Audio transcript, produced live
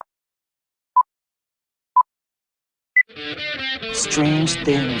Strange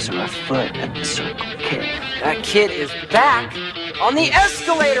things are afoot at the Circle K. That kid is back on the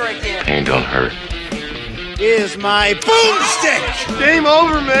escalator again. Ain't gonna hurt. Is my boomstick! Game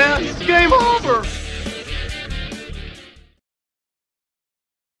over, man. It's game over.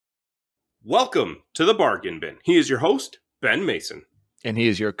 Welcome to the Bargain Bin. He is your host, Ben Mason. And he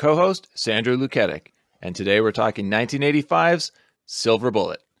is your co-host, Sandra Luketic. And today we're talking 1985's Silver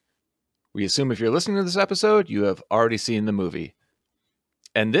Bullet. We assume if you're listening to this episode, you have already seen the movie.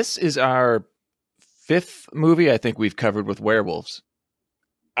 And this is our fifth movie I think we've covered with werewolves.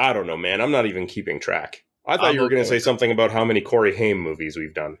 I don't know, man. I'm not even keeping track. I thought you were going to say something about how many Corey Haim movies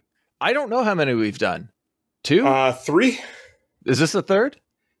we've done. I don't know how many we've done. 2? 3. Is this the third?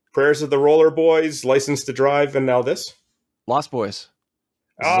 Prayers of the Roller Boys, License to Drive, and now this? Lost Boys.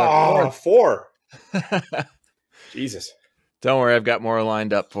 4. Jesus. Don't worry, I've got more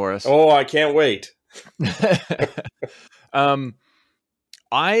lined up for us. Oh, I can't wait.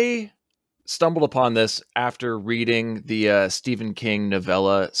 I stumbled upon this after reading the Stephen King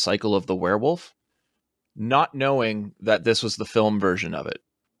novella Cycle of the Werewolf, not knowing that this was the film version of it.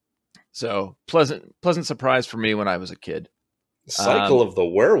 So pleasant surprise for me when I was a kid. Cycle of the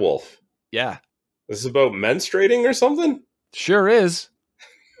Werewolf? Yeah. This is about menstruating or something? Sure is.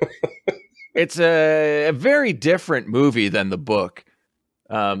 It's a very different movie than the book.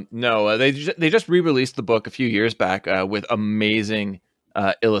 They just re-released the book a few years back with amazing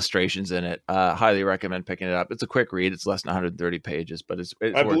illustrations in it. Highly recommend picking it up. It's a quick read. It's less than 130 pages, but it's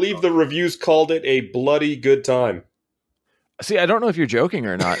I believe the reviews called it a bloody good time. See, I don't know if you're joking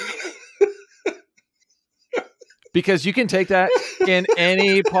or not. Because you can take that in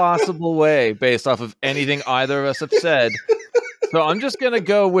any possible way based off of anything either of us have said. So I'm just going to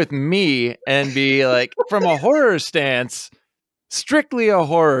go with me and be like, from a horror stance, strictly a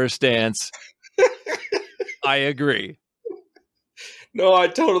horror stance, I agree. No, I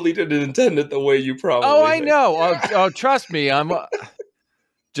totally didn't intend it the way you probably Oh, I think. know. Oh, trust me. I'm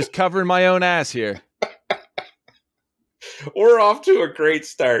just covering my own ass here. We're off to a great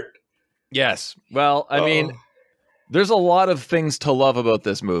start. Yes. Well, I mean, there's a lot of things to love about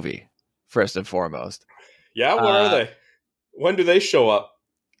this movie, first and foremost. Yeah, what are they? When do they show up?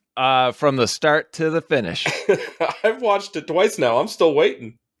 From the start to the finish. I've watched it twice now. I'm still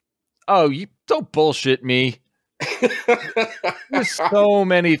waiting. Oh, you don't bullshit me. There's so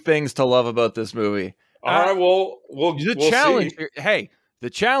many things to love about this movie. All right, we'll challenge. see. Hey, the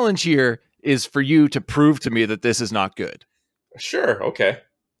challenge here is for you to prove to me that this is not good. Sure, okay.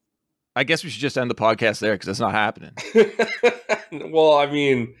 I guess we should just end the podcast there because it's not happening. Well, I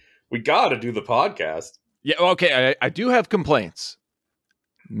mean, we got to do the podcast. Yeah, okay. I do have complaints.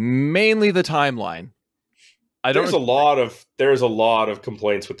 Mainly the timeline. There's a lot of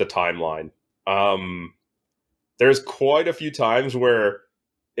complaints with the timeline. There's quite a few times where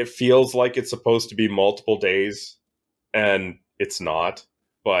it feels like it's supposed to be multiple days, and it's not.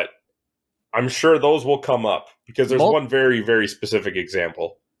 But I'm sure those will come up because there's one very, very specific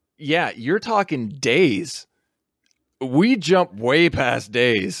example. Yeah, you're talking days. We jump way past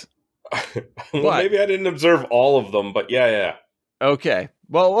days. Well, maybe I didn't observe all of them, but yeah. Okay.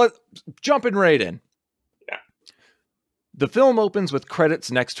 Well, let's jumping right in. Yeah. The film opens with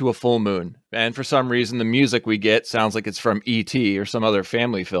credits next to a full moon, and for some reason, the music we get sounds like it's from E.T. or some other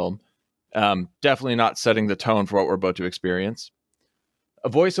family film. Definitely not setting the tone for what we're about to experience. A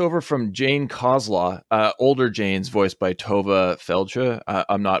voiceover from Jane Coslaw, older Jane's voiced by Tova Feldscha.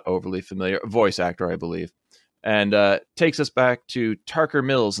 I'm not overly familiar. Voice actor, I believe. And takes us back to Tarker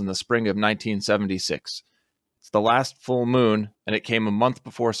Mills in the spring of 1976. It's the last full moon, and it came a month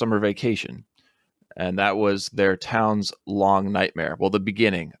before summer vacation. And that was their town's long nightmare. Well, the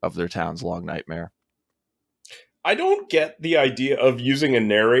beginning of their town's long nightmare. I don't get the idea of using a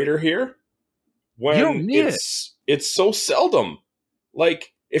narrator here when you don't need it's so seldom.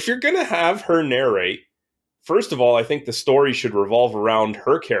 Like, if you're going to have her narrate, first of all, I think the story should revolve around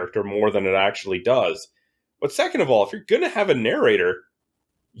her character more than it actually does. But second of all, if you're going to have a narrator,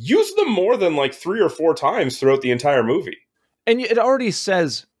 use them more than like 3 or 4 times throughout the entire movie. And it already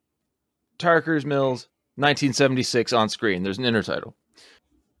says Tarker's Mills, 1976 on screen. There's an intertitle.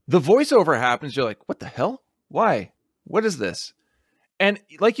 The voiceover happens. You're like, what the hell? Why? What is this? And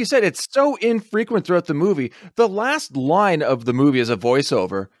like you said, it's so infrequent throughout the movie. The last line of the movie is a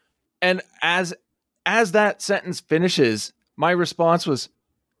voiceover. And as that sentence finishes, my response was,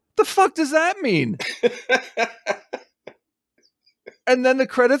 the fuck does that mean? And then the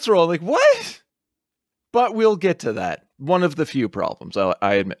credits roll. Like, what? But we'll get to that. One of the few problems,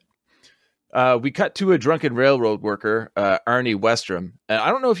 I admit. We cut to a drunken railroad worker, Arnie Westrom. And I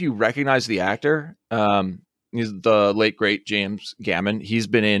don't know if you recognize the actor. He's the late great James Gammon. He's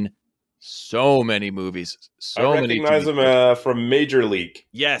been in so many movies. So I many. recognize him from Major League.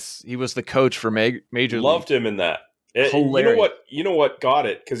 Yes, he was the coach for Major League. Loved him in that. Hilarious. You know what got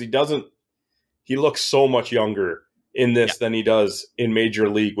it? Because he looks so much younger in this than he does in Major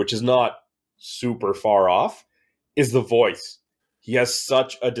League, which is not super far off, is the voice. He has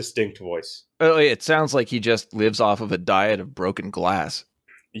such a distinct voice. It sounds like he just lives off of a diet of broken glass.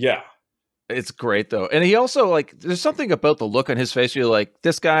 Yeah. It's great, though. And he also, like, there's something about the look on his face. You're like,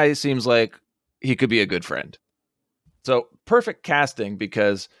 this guy seems like he could be a good friend. So perfect casting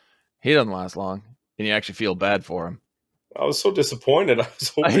because he doesn't last long and you actually feel bad for him. I was so disappointed. I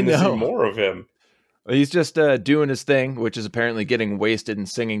was hoping to see more of him. He's just doing his thing, which is apparently getting wasted and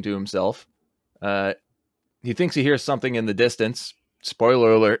singing to himself. He thinks he hears something in the distance.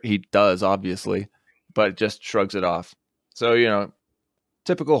 Spoiler alert, he does, obviously, but just shrugs it off. So,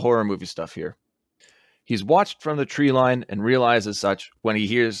 typical horror movie stuff here. He's watched from the tree line and realizes such when he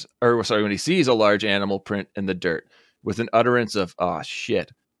sees a large animal print in the dirt. With an utterance of, "Ah,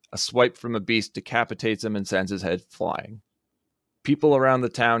 shit." A swipe from a beast decapitates him and sends his head flying. People around the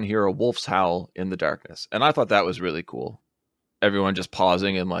town hear a wolf's howl in the darkness. And I thought that was really cool. Everyone just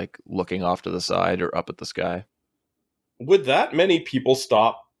pausing and like looking off to the side or up at the sky. Would that many people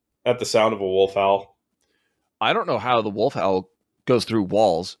stop at the sound of a wolf howl? I don't know how the wolf howl goes through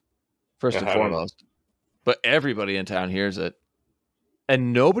walls, first and foremost. But everybody in town hears it.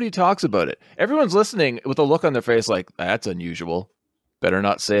 And nobody talks about it. Everyone's listening with a look on their face like, that's unusual. Better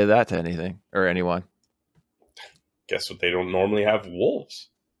not say that to anything or anyone. Guess what? They don't normally have wolves.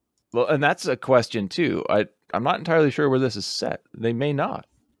 Well, and that's a question too. I'm not entirely sure where this is set. They may not.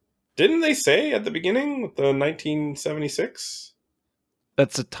 Didn't they say at the beginning with the 1976?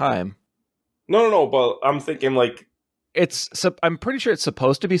 That's a time. No. But I'm thinking like I'm pretty sure it's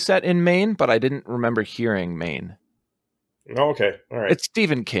supposed to be set in Maine, but I didn't remember hearing Maine. Oh, okay, all right. It's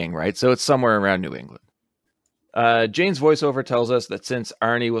Stephen King, right? So it's somewhere around New England. Jane's voiceover tells us that since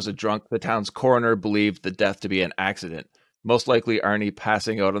Arnie was a drunk, the town's coroner believed the death to be an accident. Most likely Arnie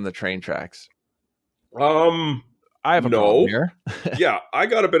passing out on the train tracks. I have a problem here. Yeah, I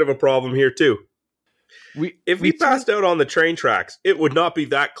got a bit of a problem here too. If he passed out on the train tracks, it would not be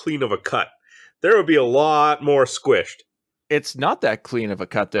that clean of a cut. There would be a lot more squished. It's not that clean of a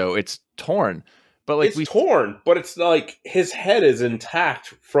cut though. It's torn. But like it's torn, but it's like his head is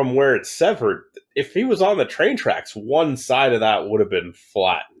intact from where it's severed. If he was on the train tracks, one side of that would have been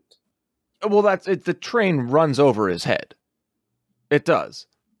flattened. Well, that's it. The train runs over his head. It does,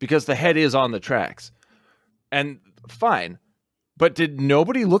 because the head is on the tracks. And fine. But did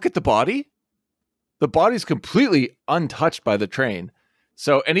nobody look at the body? The body's completely untouched by the train.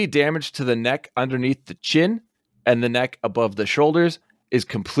 So any damage to the neck underneath the chin and the neck above the shoulders is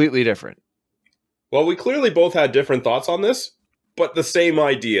completely different. Well, we clearly both had different thoughts on this, but the same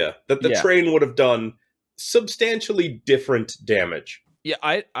idea, that the train would have done substantially different damage.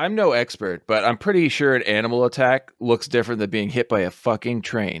 Yeah, I'm no expert, but I'm pretty sure an animal attack looks different than being hit by a fucking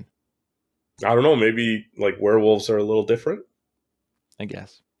train. I don't know, maybe like werewolves are a little different? I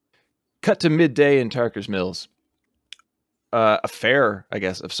guess. Cut to midday in Tarker's Mills. A fair, I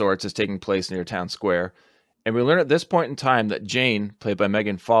guess, of sorts is taking place near town square. And we learn at this point in time that Jane, played by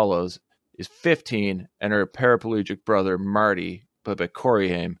Megan Follows, is 15, and her paraplegic brother, Marty, played by Corey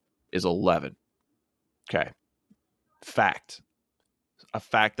Haim, is 11. Okay. Fact. A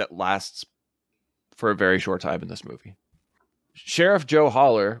fact that lasts for a very short time in this movie. Sheriff Joe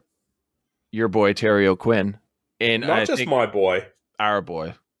Holler, your boy Terry O'Quinn, and not just my boy, our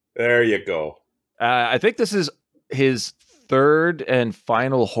boy. There you go. I think this is his third and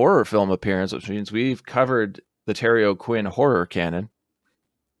final horror film appearance, which means we've covered the Terry O'Quinn horror canon.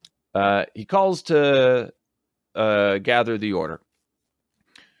 He calls to gather the order.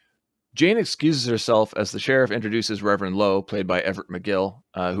 Jane excuses herself as the sheriff introduces Reverend Lowe, played by Everett McGill,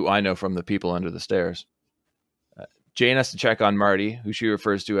 who I know from The People Under the Stairs. Jane has to check on Marty, who she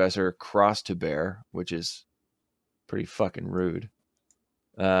refers to as her cross to bear, which is pretty fucking rude.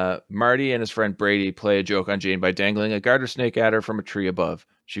 Marty and his friend Brady play a joke on Jane by dangling a garter snake at her from a tree above.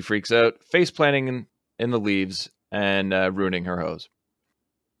 She freaks out, face planting in the leaves and ruining her hose.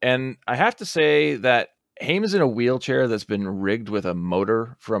 And I have to say that Haim is in a wheelchair that's been rigged with a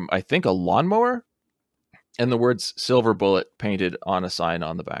motor from, I think, a lawnmower, and the words "Silver Bullet" painted on a sign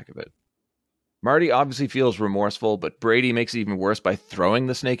on the back of it. Marty obviously feels remorseful, but Brady makes it even worse by throwing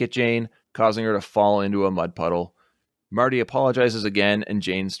the snake at Jane, causing her to fall into a mud puddle. Marty apologizes again, and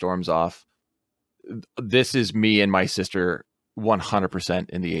Jane storms off. This is me and my sister 100%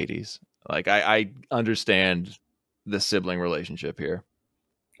 in the 80s. Like, I understand the sibling relationship here.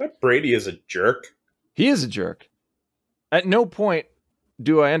 That Brady is a jerk. He is a jerk. At no point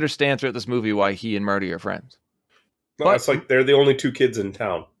do I understand throughout this movie why he and Marty are friends. No, it's like they're the only two kids in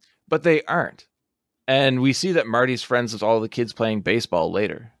town. But they aren't. And we see that Marty's friends with all the kids playing baseball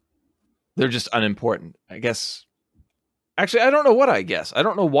later. They're just unimportant, I guess. Actually, I don't know what I guess. I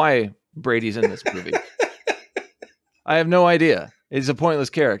don't know why Brady's in this movie. I have no idea. He's a pointless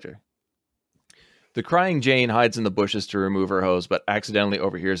character. The crying Jane hides in the bushes to remove her hose, but accidentally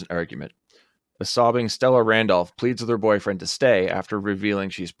overhears an argument. The sobbing Stella Randolph pleads with her boyfriend to stay after revealing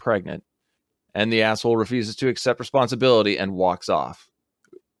she's pregnant, and the asshole refuses to accept responsibility and walks off.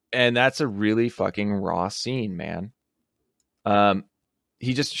 And that's a really fucking raw scene, man.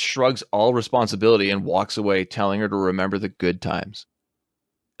 He just shrugs all responsibility and walks away, telling her to remember the good times.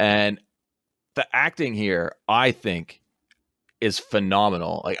 And the acting here, I think, is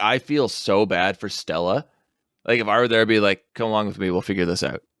phenomenal. Like, I feel so bad for Stella. Like, if I were there, I'd be like, come along with me, we'll figure this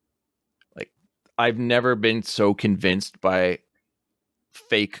out. Like, I've never been so convinced by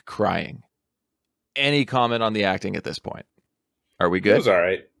fake crying. Any comment on the acting at this point? Are we good? It was all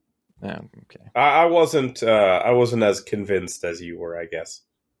right. Oh, okay. I wasn't as convinced as you were, I guess.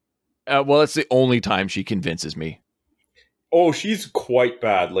 Well, it's the only time she convinces me. Oh, she's quite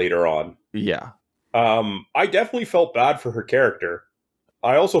bad later on. Yeah. I definitely felt bad for her character.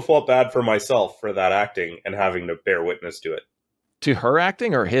 I also felt bad for myself for that acting and having to bear witness to it. To her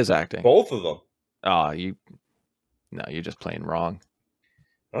acting or his acting? Both of them. You're just plain wrong.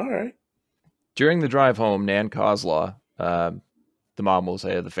 All right. During the drive home, Nan Kozlaw, the mom will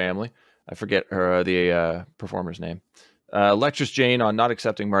say of the family, I forget the performer's name, lectures Jane on not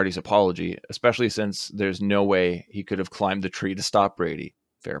accepting Marty's apology, especially since there's no way he could have climbed the tree to stop Brady.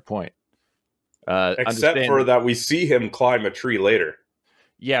 Fair point. Except for that we see him climb a tree later.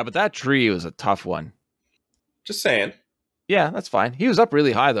 Yeah, but that tree was a tough one. Just saying. Yeah, that's fine. He was up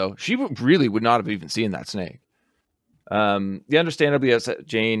really high, though. She really would not have even seen that snake. The understandably upset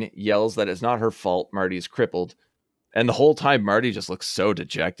Jane yells that it's not her fault Marty's crippled. And the whole time, Marty just looks so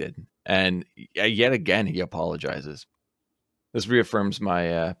dejected. And yet again, he apologizes. This reaffirms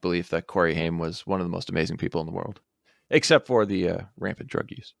my belief that Corey Haim was one of the most amazing people in the world. Except for the rampant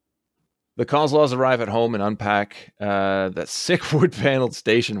drug use. The Kozlaws arrive at home and unpack that sick wood-paneled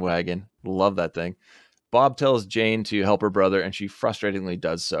station wagon. Love that thing. Bob tells Jane to help her brother, and she frustratingly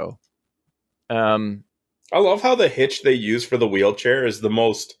does so. I love how the hitch they use for the wheelchair is the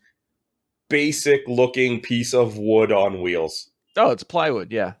most basic-looking piece of wood on wheels. Oh, it's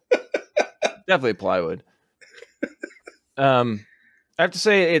plywood, yeah. Definitely plywood. I have to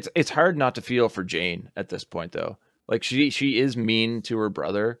say, it's hard not to feel for Jane at this point, though. Like, she is mean to her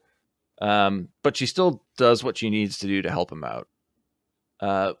brother, but she still does what she needs to do to help him out.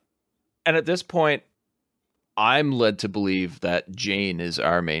 And at this point, I'm led to believe that Jane is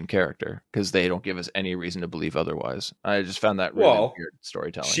our main character because they don't give us any reason to believe otherwise. I just found that really weird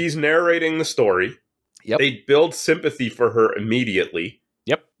storytelling. She's narrating the story. Yep. They build sympathy for her immediately.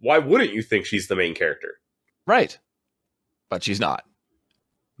 Yep. Why wouldn't you think she's the main character? Right. But she's not.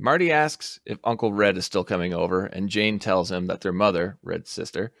 Marty asks if Uncle Red is still coming over, and Jane tells him that their mother, Red's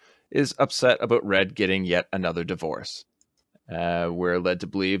sister, is upset about Red getting yet another divorce. We're led to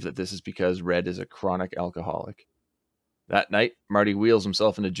believe that this is because Red is a chronic alcoholic. That night, Marty wheels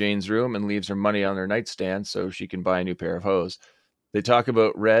himself into Jane's room and leaves her money on her nightstand so she can buy a new pair of hose. They talk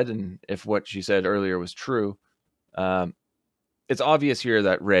about Red and if what she said earlier was true. It's obvious here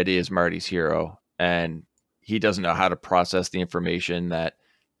that Red is Marty's hero, and he doesn't know how to process the information that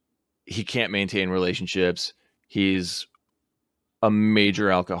he can't maintain relationships. He's a major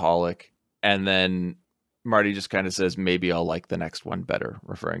alcoholic, and then Marty just kind of says, maybe I'll like the next one better,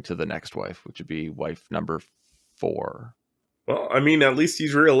 referring to the next wife, which would be wife number 4. Well, I mean, at least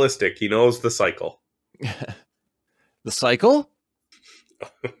he's realistic. He knows the cycle. The cycle?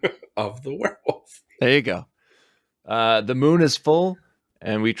 Of the werewolf. There you go. The moon is full,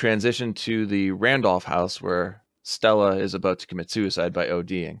 and we transition to the Randolph house where Stella is about to commit suicide by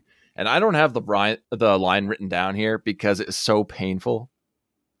ODing. And I don't have the line written down here because it's so painful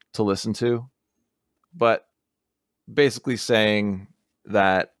to listen to. But basically saying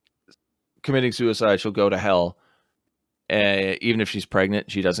that committing suicide, she'll go to hell. Even if she's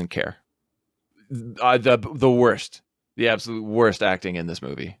pregnant, she doesn't care. The worst. The absolute worst acting in this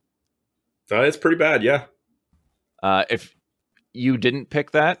movie. It's pretty bad, yeah. If you didn't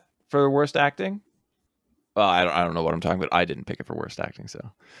pick that for worst acting, well, I don't know what I'm talking about. I didn't pick it for worst acting,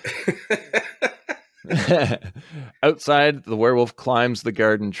 so. Outside, the werewolf climbs the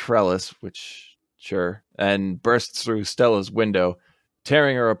garden trellis, which... Sure. And bursts through Stella's window,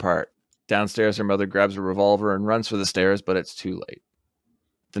 tearing her apart. Downstairs, her mother grabs a revolver and runs for the stairs, but it's too late.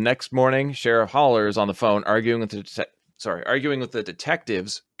 The next morning, Sheriff Haller is on the phone arguing with the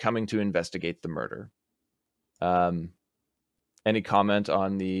detectives coming to investigate the murder. Any comment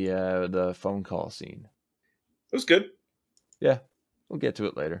on the phone call scene? It was good. Yeah, we'll get to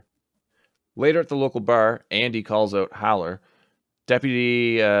it later. Later at the local bar, Andy calls out Haller.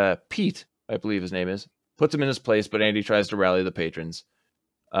 Deputy Pete, I believe his name is, puts him in his place, but Andy tries to rally the patrons.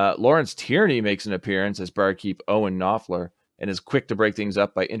 Lawrence Tierney makes an appearance as barkeep Owen Knopfler and is quick to break things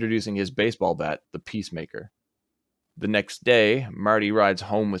up by introducing his baseball bat, the Peacemaker. The next day, Marty rides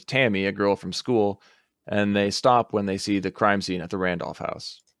home with Tammy, a girl from school, and they stop when they see the crime scene at the Randolph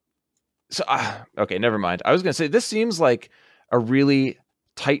house. So, okay, never mind. I was going to say, this seems like a really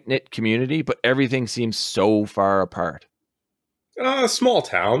tight-knit community, but everything seems so far apart. Small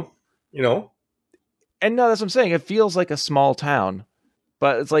town, you know. And no, that's what I'm saying. It feels like a small town.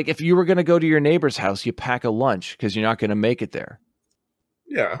 But it's like if you were going to go to your neighbor's house, you pack a lunch because you're not going to make it there.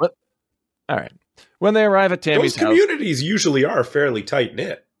 Yeah. But, all right. When they arrive at Tammy's house... Those communities usually are fairly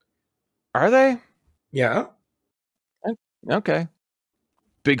tight-knit. Are they? Yeah. Okay.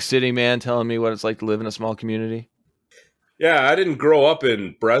 Big city man telling me what it's like to live in a small community. Yeah, I didn't grow up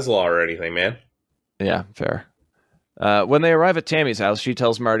in Breslau or anything, man. Yeah, fair. When they arrive at Tammy's house, she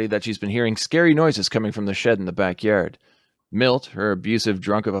tells Marty that she's been hearing scary noises coming from the shed in the backyard. Milt, her abusive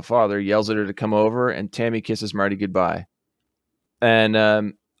drunk of a father, yells at her to come over, and Tammy kisses Marty goodbye. And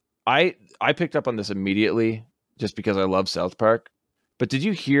I picked up on this immediately just because I love South Park. But did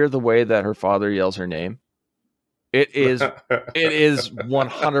you hear the way that her father yells her name? It is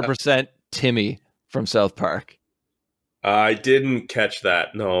 100% Timmy from South Park. I didn't catch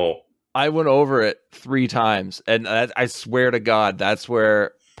that. No. I went over it 3 times, and I swear to God, that's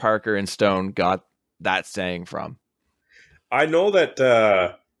where Parker and Stone got that saying from. I know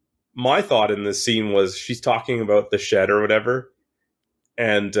that my thought in this scene was she's talking about the shed or whatever,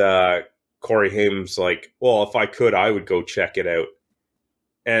 and Corey Haim's like, well, if I could, I would go check it out.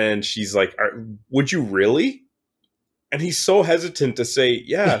 And she's like, would you really? And he's so hesitant to say,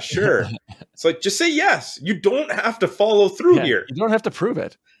 yeah, sure. It's like, just say yes. You don't have to follow through here. You don't have to prove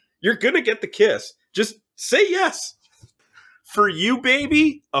it. You're going to get the kiss. Just say yes. For you,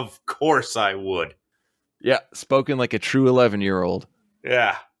 baby? Of course I would. Yeah, spoken like a true 11-year-old.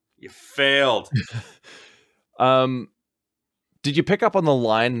 Yeah, you failed. Did you pick up on the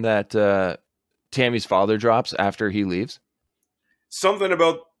line that Tammy's father drops after he leaves? Something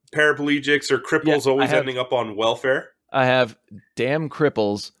about paraplegics or cripples always ending up on welfare. I have, damn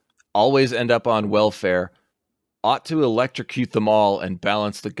cripples always end up on welfare. Ought to electrocute them all and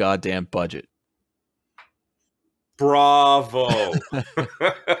balance the goddamn budget. Bravo.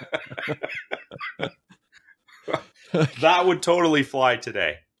 That would totally fly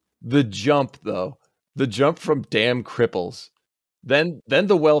today. The jump, though. The jump from damn cripples. Then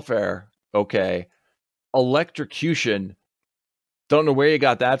the welfare. Okay. Electrocution. Don't know where you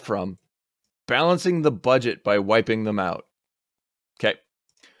got that from. Balancing the budget by wiping them out. Okay.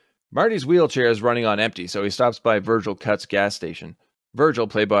 Marty's wheelchair is running on empty, so he stops by Virgil Cutt's gas station. Virgil,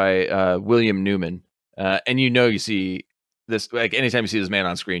 played by William Newman. And you see this, like anytime you see this man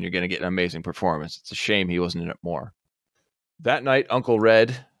on screen, you're going to get an amazing performance. It's a shame he wasn't in it more. That night, Uncle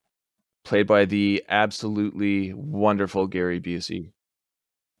Red, played by the absolutely wonderful Gary Busey,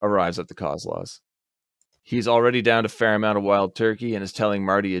 arrives at the Kozlovs. He's already down a fair amount of wild turkey and is telling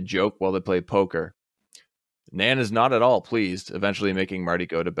Marty a joke while they play poker. Nan is not at all pleased, eventually making Marty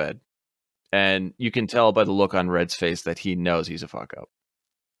go to bed. And you can tell by the look on Red's face that he knows he's a fuck up.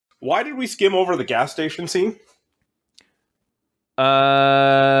 Why did we skim over the gas station scene?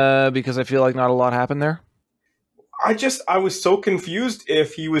 Because I feel like not a lot happened there. I was so confused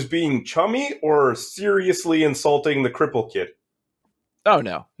if he was being chummy or seriously insulting the cripple kid. Oh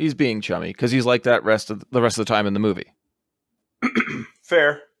no, he's being chummy because he's like that the rest of the time in the movie.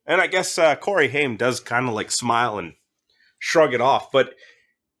 Fair. And I guess Corey Haim does kind of like smile and shrug it off, but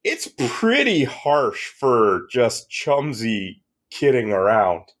it's pretty harsh for just chumsy kidding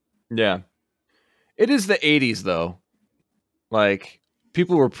around. Yeah. It is the 80s though. Like,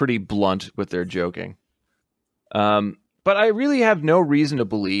 people were pretty blunt with their joking. But I really have no reason to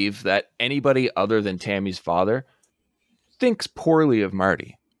believe that anybody other than Tammy's father thinks poorly of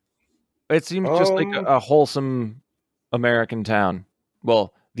Marty. It seems just like a wholesome American town.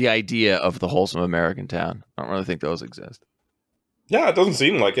 Well, the idea of the wholesome American town. I don't really think those exist. Yeah, it doesn't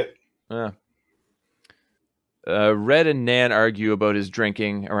seem like it. Yeah. Red and Nan argue about his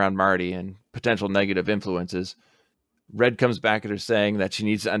drinking around Marty and potential negative influences. Red comes back at her saying that she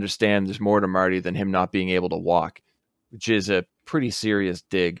needs to understand there's more to Marty than him not being able to walk, which is a pretty serious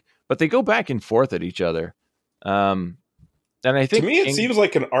dig. But they go back and forth at each other. And I think to me, it seems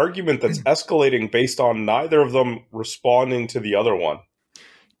like an argument that's escalating based on neither of them responding to the other one.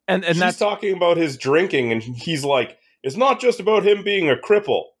 And she's that's talking about his drinking, and he's like, "It's not just about him being a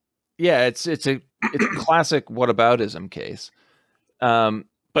cripple." Yeah, it's a classic whataboutism case.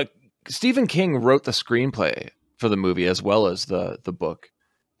 But Stephen King wrote the screenplay for the movie as well as the book,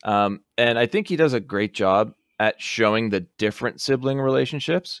 and I think he does a great job at showing the different sibling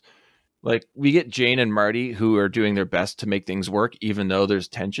relationships. Like, we get Jane and Marty, who are doing their best to make things work, even though there's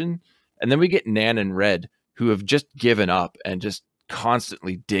tension. And then we get Nan and Red, who have just given up and just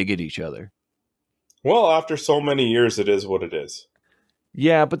constantly dig at each other. Well, after so many years, it is what it is.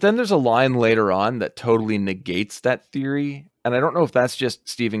 Yeah, but then there's a line later on that totally negates that theory. And I don't know if that's just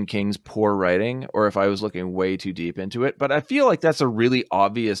Stephen King's poor writing or if I was looking way too deep into it. But I feel like that's a really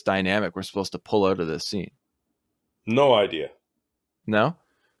obvious dynamic we're supposed to pull out of this scene. No idea. No?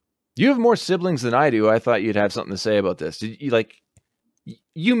 You have more siblings than I do. I thought you'd have something to say about this. Did you, like,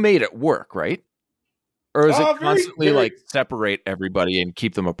 you made it work, right? Or is it constantly like separate everybody and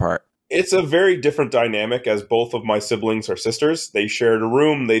keep them apart? It's a very different dynamic, as both of my siblings are sisters. They shared a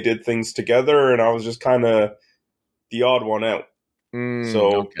room, they did things together, and I was just kind of the odd one out.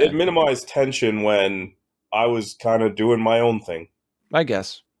 So it minimized tension when I was kind of doing my own thing. I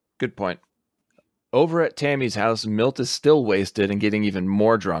guess. Good point. Over at Tammy's house, Milt is still wasted and getting even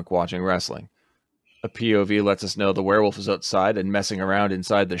more drunk watching wrestling. A POV lets us know the werewolf is outside and messing around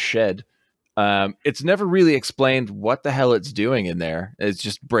inside the shed. It's never really explained what the hell it's doing in there. It's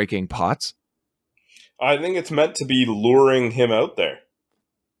just breaking pots. I think it's meant to be luring him out there.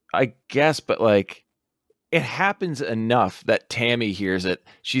 I guess, but like, it happens enough that Tammy hears it.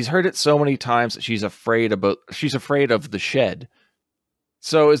 She's heard it so many times that she's afraid of the shed.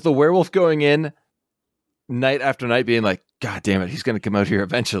 So is the werewolf going in night after night being like, God damn it, he's going to come out here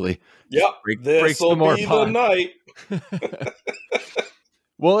eventually? Yep, this will be the night.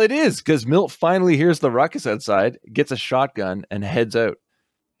 Well, it is, because Milt finally hears the ruckus outside, gets a shotgun, and heads out.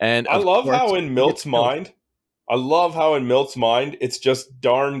 And I love how in Milt's mind, it's just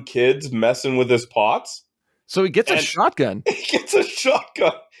darn kids messing with his pots. So he gets a shotgun. He gets a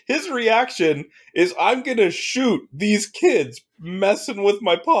shotgun. His reaction is, I'm going to shoot these kids messing with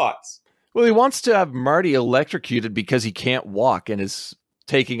my pots. Well, he wants to have Marty electrocuted because he can't walk and is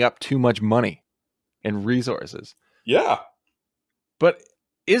taking up too much money and resources. Yeah. But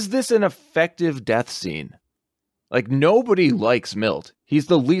is this an effective death scene? Like, nobody likes Milt. He's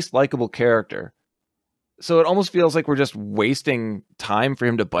the least likable character. So it almost feels like we're just wasting time for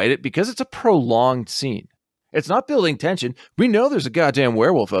him to bite it because it's a prolonged scene. It's not building tension. We know there's a goddamn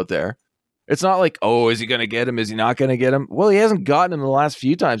werewolf out there. It's not like, oh, is he going to get him? Is he not going to get him? Well, he hasn't gotten him the last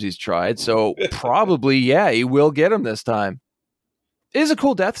few times he's tried. So probably, yeah, he will get him this time. It is a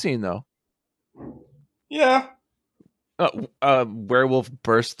cool death scene, though. Yeah. Werewolf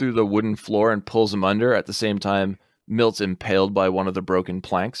bursts through the wooden floor and pulls him under. At the same time, Milt's impaled by one of the broken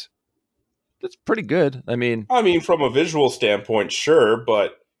planks. That's pretty good. I mean, from a visual standpoint, sure,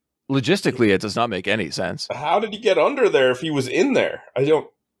 but logistically, it does not make any sense. How did he get under there if he was in there? I don't.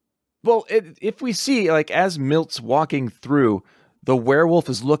 Well, if we see, like, as Milt's walking through, the werewolf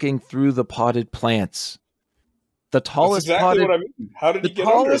is looking through the potted plants. The tallest That's exactly what I mean. How did he get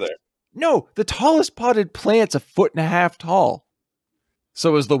under there? No, the tallest potted plant's 1.5 feet tall.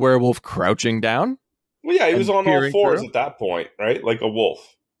 So is the werewolf crouching down? Well, yeah, he was on all fours at that point, right? Like a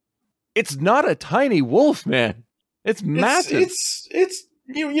wolf. It's not a tiny wolf, man. It's massive. It's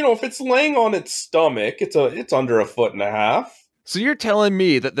you know, if it's laying on its stomach, it's under 1.5 feet. So you're telling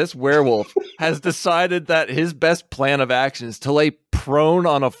me that this werewolf has decided that his best plan of action is to lay prone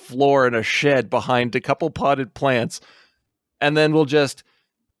on a floor in a shed behind a couple potted plants, and then we'll just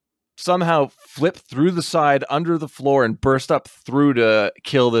somehow flip through the side under the floor and burst up through to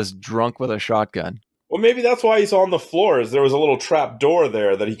kill this drunk with a shotgun? Well, maybe that's why he's on the floor, is there was a little trap door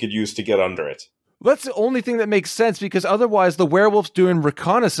there that he could use to get under it. That's the only thing that makes sense, because otherwise the werewolf's doing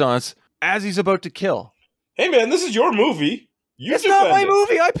reconnaissance as he's about to kill. Hey man, this is your movie. It's not my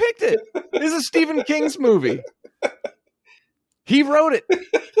movie. I picked it. This is Stephen King's movie. He wrote it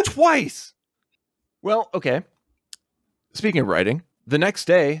twice. Well, okay. Speaking of writing, the next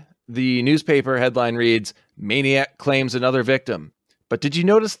day, the newspaper headline reads, "Maniac claims another victim." But did you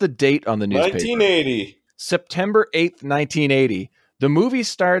notice the date on the newspaper? 1980. September 8th, 1980. The movie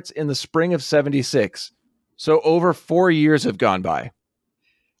starts in the spring of 76. So over 4 years have gone by.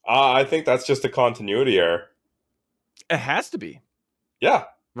 I think that's just a continuity error. It has to be. Yeah.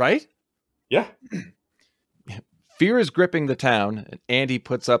 Right? Yeah. Fear is gripping the town, and Andy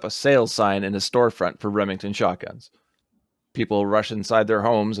puts up a sales sign in a storefront for Remington shotguns. People rush inside their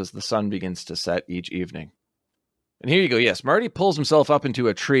homes as the sun begins to set each evening. And here you go. Yes, Marty pulls himself up into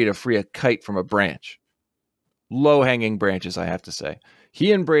a tree to free a kite from a branch. Low-hanging branches, I have to say.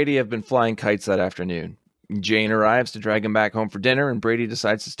 He and Brady have been flying kites that afternoon. Jane arrives to drag him back home for dinner, and Brady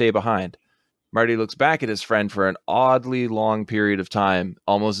decides to stay behind. Marty looks back at his friend for an oddly long period of time,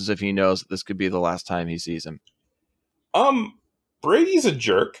 almost as if he knows that this could be the last time he sees him. Brady's a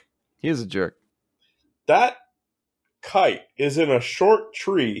jerk. He is a jerk. That kite is in a short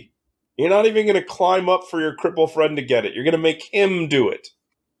tree. You're not even going to climb up for your cripple friend to get it. You're going to make him do it.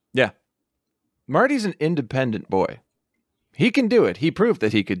 Yeah. Marty's an independent boy. He can do it. He proved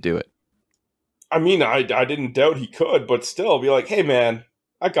that he could do it. I mean, I didn't doubt he could, but still be like, hey, man,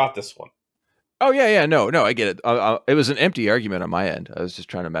 I got this one. Oh, yeah. No, I get it. It was an empty argument on my end. I was just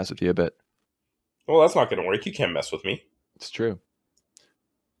trying to mess with you a bit. Well, that's not going to work. You can't mess with me. It's true.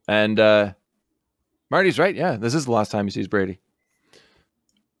 And Marty's right. Yeah, this is the last time he sees Brady.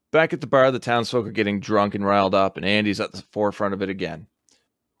 Back at the bar, the townsfolk are getting drunk and riled up, and Andy's at the forefront of it again.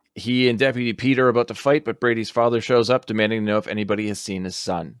 He and Deputy Peter are about to fight, but Brady's father shows up, demanding to know if anybody has seen his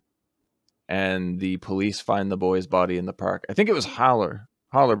son. And the police find the boy's body in the park. I think it was Holler.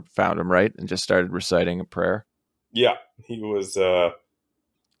 Holler found him, right? And just started reciting a prayer. Yeah, he was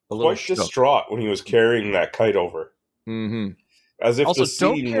quite distraught when he was carrying that kite over. Mm-hmm. As if also, the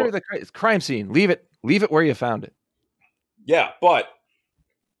scene don't carry the crime scene. Leave it where you found it. Yeah, but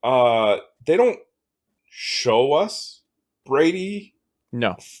they don't show us Brady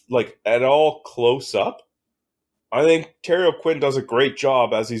like at all close up. I think Terry O'Quinn does a great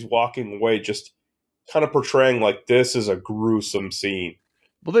job as he's walking away, just kind of portraying like this is a gruesome scene.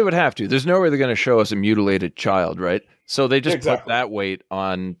 Well, they would have to. There's no way they're going to show us a mutilated child, right? So they just put that weight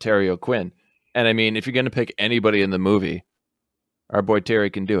on Terry O'Quinn. And I mean, if you're going to pick anybody in the movie, our boy Terry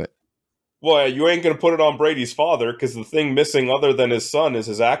can do it. Well, you ain't going to put it on Brady's father, because the thing missing other than his son is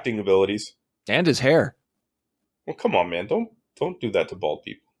his acting abilities. And his hair. Well, come on, man. Don't do that to bald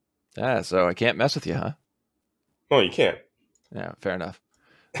people. Ah, so I can't mess with you, huh? No, you can't. Yeah, fair enough.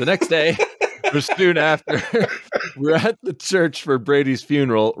 The next day, or soon after, we're at the church for Brady's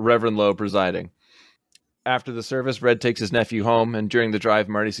funeral, Reverend Lowe presiding. After the service, Red takes his nephew home, and during the drive,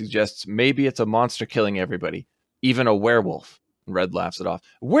 Marty suggests maybe it's a monster killing everybody, even a werewolf. Red laughs it off.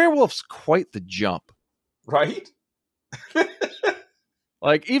 Werewolf's quite the jump. Right?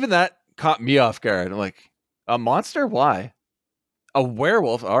 Like, even that caught me off guard. I'm like, a monster? Why? A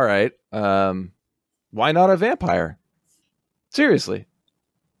werewolf? All right. Why not a vampire? Seriously.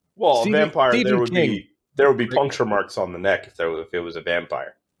 Well, a vampire, there would be puncture marks on the neck if it was a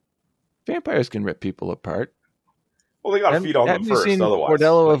vampire. Vampires can rip people apart. Well, they got to feed on them first, otherwise.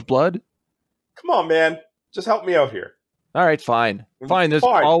 Bordello of Blood? Come on, man. Just help me out here. All right, fine. Fine. There's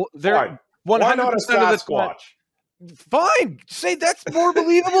all there. Fine. 100% Why not a Sasquatch? Fine. Say that's more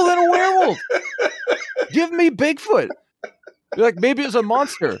believable than a werewolf. Give me Bigfoot. You're like, maybe it's a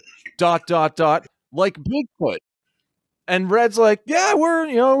monster. ... Like Bigfoot. And Red's like, yeah,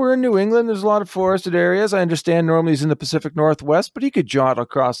 we're in New England. There's a lot of forested areas. I understand normally he's in the Pacific Northwest, but he could jaunt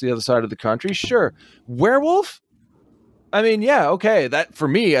across the other side of the country. Sure. Werewolf? I mean, yeah, okay. That, for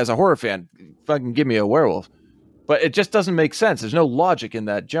me, as a horror fan, fucking give me a werewolf. But it just doesn't make sense. There's no logic in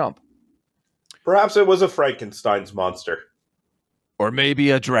that jump. Perhaps it was a Frankenstein's monster. Or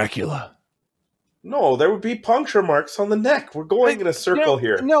maybe a Dracula. No, there would be puncture marks on the neck. We're going in a circle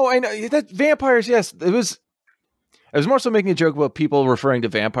here. No, I know. That vampires, yes. I was more so making a joke about people referring to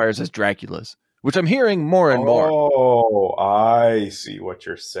vampires as Draculas, which I'm hearing more and more. Oh, I see what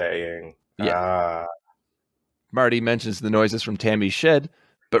you're saying. Yeah. Marty mentions the noises from Tammy's shed,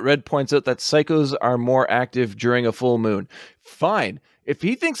 but Red points out that psychos are more active during a full moon. Fine. If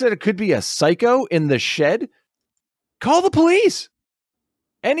he thinks that it could be a psycho in the shed, call the police.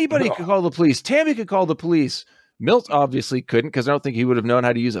 Anybody could call the police. Tammy could call the police. Milt obviously couldn't, because I don't think he would have known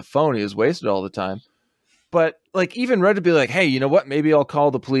how to use a phone. He was wasted all the time. But like, even Red would be like, hey, you know what? Maybe I'll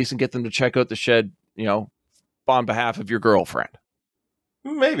call the police and get them to check out the shed, on behalf of your girlfriend.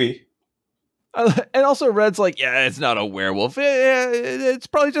 Maybe. And also Red's like, yeah, it's not a werewolf. It's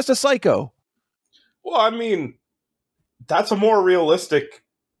probably just a psycho. Well, I mean, that's a more realistic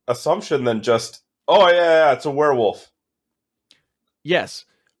assumption than just, it's a werewolf. Yes,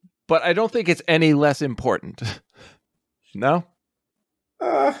 but I don't think it's any less important. No?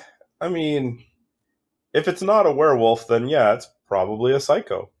 I mean, if it's not a werewolf, then yeah, it's probably a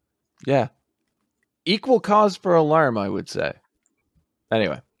psycho. Yeah. Equal cause for alarm, I would say.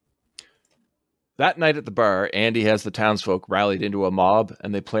 Anyway. That night at the bar, Andy has the townsfolk rallied into a mob,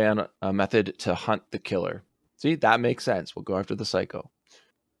 and they plan a method to hunt the killer. See, that makes sense. We'll go after the psycho.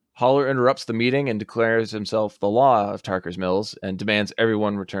 Holler interrupts the meeting and declares himself the law of Tarker's Mills and demands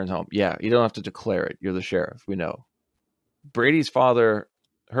everyone return home. Yeah, you don't have to declare it. You're the sheriff. We know. Brady's father,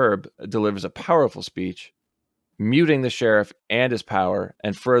 Herb, delivers a powerful speech, muting the sheriff and his power,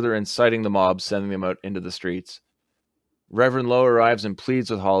 and further inciting the mob, sending them out into the streets. Reverend Lowe arrives and pleads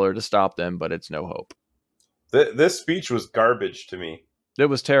with Haller to stop them, but it's no hope. This speech was garbage to me. It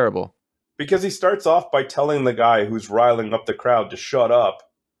was terrible. Because he starts off by telling the guy who's riling up the crowd to shut up,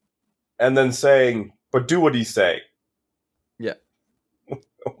 and then saying, but do what he say. Yeah.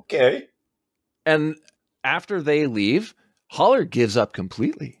 Okay. And after they leave, Haller gives up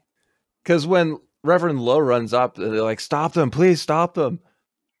completely. Because when Reverend Lowe runs up, they're like, stop them, please stop them.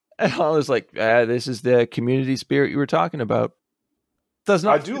 And Haller's like, this is the community spirit you were talking about. Does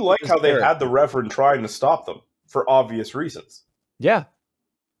not. I do like how they had the Reverend trying to stop them for obvious reasons. Yeah.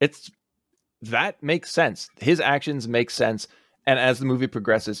 That makes sense. His actions make sense. And as the movie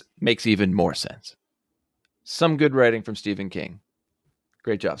progresses, makes even more sense. Some good writing from Stephen King.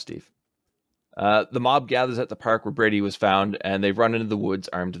 Great job, Steve. The mob gathers at the park where Brady was found, and they run into the woods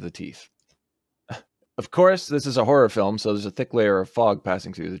armed to the teeth. Of course, this is a horror film, so there's a thick layer of fog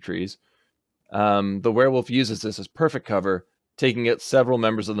passing through the trees. The werewolf uses this as perfect cover, taking out several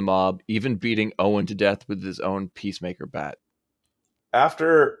members of the mob, even beating Owen to death with his own Peacemaker bat.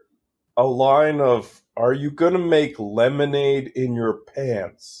 After a line of, are you going to make lemonade in your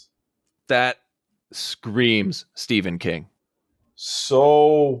pants? That screams Stephen King.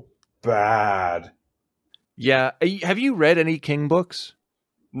 So bad. Yeah. Have you read any King books?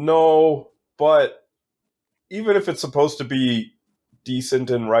 No, but even if it's supposed to be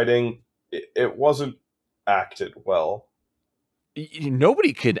decent in writing, it wasn't acted well.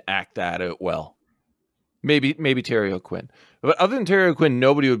 Nobody could act that out well. Maybe Terry O'Quinn. But other than Terry O'Quinn,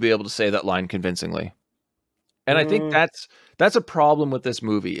 nobody would be able to say that line convincingly. And I think that's a problem with this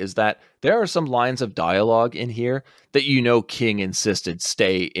movie, is that there are some lines of dialogue in here that King insisted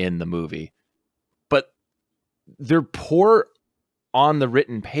stay in the movie. But they're poor on the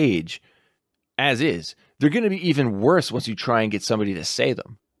written page as is. They're going to be even worse once you try and get somebody to say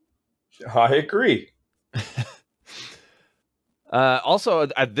them. I agree. Also,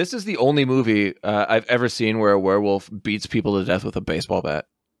 this is the only movie I've ever seen where a werewolf beats people to death with a baseball bat.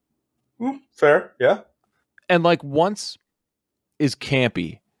 Fair, yeah. And once is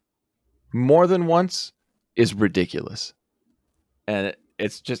campy. More than once is ridiculous. And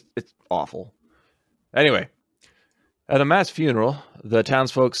it's awful. Anyway, at a mass funeral, the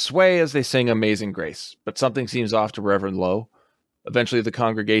townsfolk sway as they sing Amazing Grace, but something seems off to Reverend Lowe. Eventually, the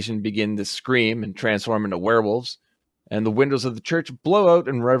congregation begin to scream and transform into werewolves, and the windows of the church blow out,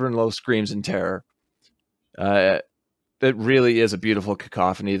 and Reverend Lowe screams in terror. It really is a beautiful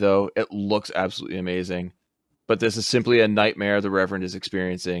cacophony, though. It looks absolutely amazing. But this is simply a nightmare the Reverend is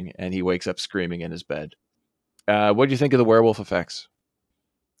experiencing, and he wakes up screaming in his bed. What do you think of the werewolf effects?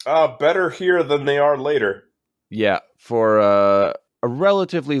 Better here than they are later. Yeah, for a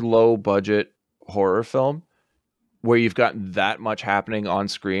relatively low-budget horror film, where you've got that much happening on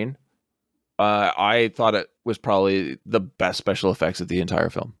screen, I thought it was probably the best special effects of the entire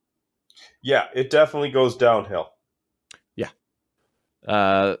film. Yeah, it definitely goes downhill. Yeah.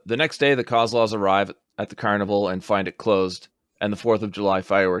 The next day, the Coslaws arrive at the carnival and find it closed, and the 4th of July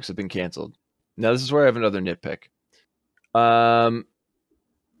fireworks have been canceled. Now, this is where I have another nitpick.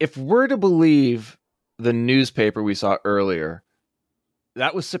 If we're to believe the newspaper we saw earlier,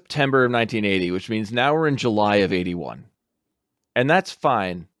 that was September of 1980, which means now we're in July of 81. And that's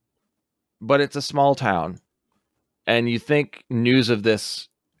fine, but it's a small town. And you think news of this,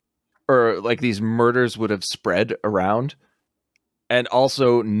 or these murders, would have spread around. And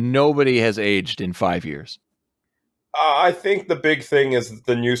also, nobody has aged in 5 years. I think the big thing is that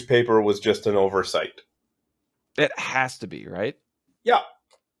the newspaper was just an oversight. It has to be, right? Yeah.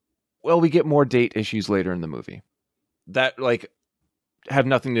 Well, we get more date issues later in the movie that have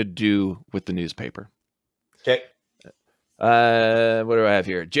nothing to do with the newspaper. Okay. What do I have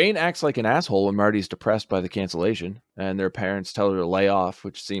here? Jane acts like an asshole when Marty's depressed by the cancellation, and their parents tell her to lay off,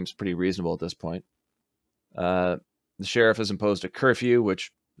 which seems pretty reasonable at this point. The sheriff has imposed a curfew,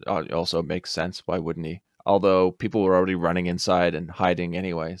 which also makes sense. Why wouldn't he? Although people were already running inside and hiding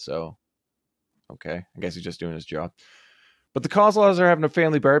anyway, so okay, I guess he's just doing his job. But the Coslaws are having a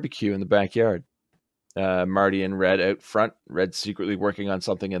family barbecue in the backyard. Marty and Red out front. Red secretly working on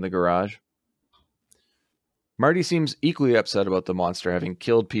something in the garage. Marty seems equally upset about the monster having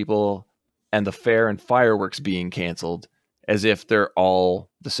killed people and the fair and fireworks being canceled, as if they're all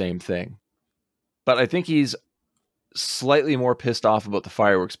the same thing. But I think he's slightly more pissed off about the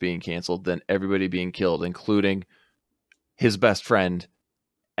fireworks being canceled than everybody being killed, including his best friend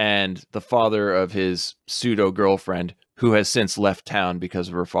and the father of his pseudo-girlfriend, who has since left town because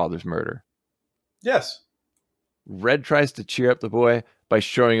of her father's murder. Yes. Red tries to cheer up the boy by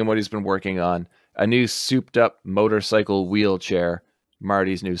showing him what he's been working on. A new souped-up motorcycle wheelchair,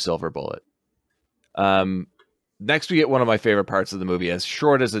 Marty's new silver bullet. Next, we get one of my favorite parts of the movie. As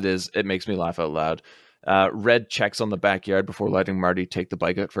short as it is, it makes me laugh out loud. Red checks on the backyard before letting Marty take the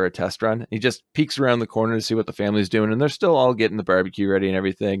bike out for a test run. He just peeks around the corner to see what the family's doing, and they're still all getting the barbecue ready and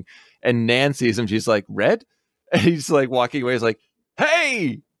everything. And Nan sees him. She's like, Red? And he's like walking away. He's like,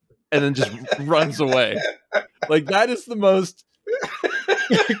 hey! And then just runs away. Like, that is the most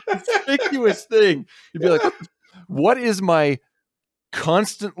conspicuous thing. You'd be like, what is my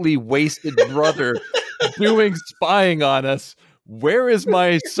constantly wasted brother doing spying on us? Where is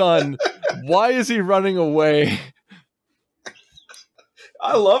my son? Why is he running away?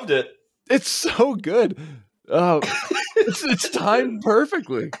 I loved it. It's so good. It's timed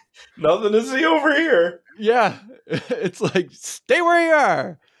perfectly. Nothing to see over here. Yeah. It's like, stay where you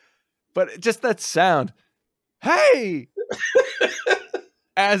are. But just that sound. Hey!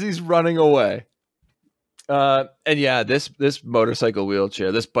 As he's running away. And yeah, this motorcycle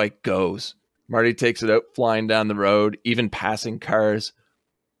wheelchair, this bike goes. Marty takes it out, flying down the road, even passing cars.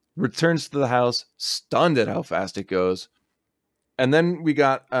 Returns to the house, stunned at how fast it goes. And then we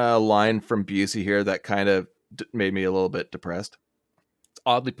got a line from Busey here that kind of made me a little bit depressed. It's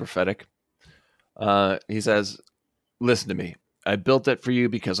oddly prophetic. He says, listen to me. I built it for you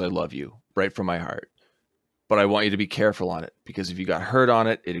because I love you, right from my heart. But I want you to be careful on it, because if you got hurt on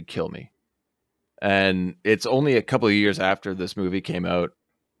it, it'd kill me. And it's only a couple of years after this movie came out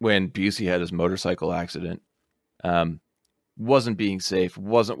when Busey had his motorcycle accident. Wasn't being safe,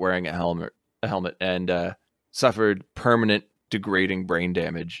 wasn't wearing a helmet, and suffered permanent degrading brain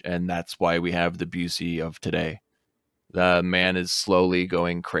damage. And that's why we have the Busey of today. The man is slowly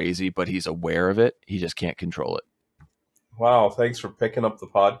going crazy, but he's aware of it. He just can't control it. Wow, thanks for picking up the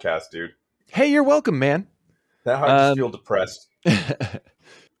podcast, dude. Hey, you're welcome, man. Now I just feel depressed.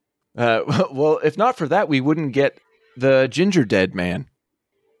 Well, if not for that, we wouldn't get the Ginger Dead Man.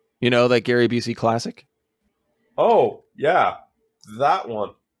 You know, that Gary Busey classic? Oh, yeah. That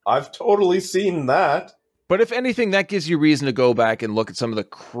one. I've totally seen that. But if anything, that gives you reason to go back and look at some of the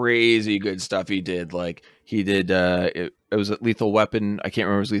crazy good stuff he did. Like, he did, it was a Lethal Weapon. I can't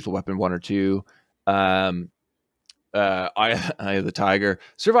remember if it was Lethal Weapon 1 or 2. Eye of the Tiger.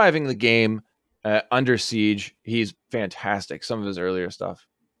 Surviving the Game. Under Siege. He's fantastic. Some of his earlier stuff.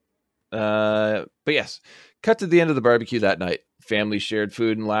 But yes, cut to the end of the barbecue that night. Family shared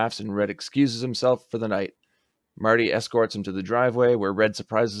food and laughs, and Red excuses himself for the night. Marty escorts him to the driveway, where Red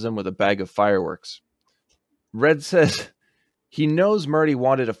surprises him with a bag of fireworks. Red says he knows Marty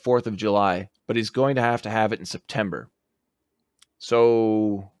wanted a 4th of July, but he's going to have it in September.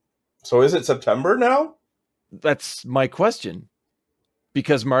 So is it September now? That's my question.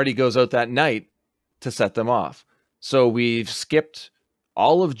 Because Marty goes out that night to set them off. So we've skipped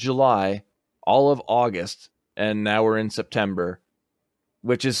all of July, all of August, and now we're in September,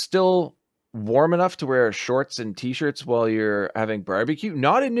 which is still warm enough to wear shorts and t-shirts while you're having barbecue.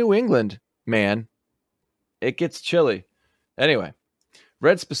 Not in New England, man. It gets chilly. Anyway,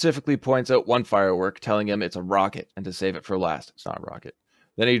 Red specifically points out one firework, telling him it's a rocket and to save it for last. It's not a rocket.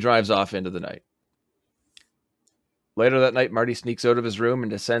 Then he drives off into the night. Later that night, Marty sneaks out of his room and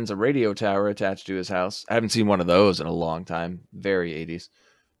descends a radio tower attached to his house. I haven't seen one of those in a long time. Very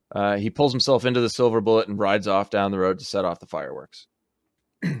 80s. He pulls himself into the Silver Bullet and rides off down the road to set off the fireworks.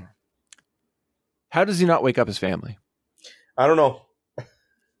 How does he not wake up his family? I don't know.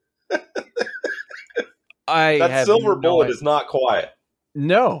 That Silver Bullet is not quiet.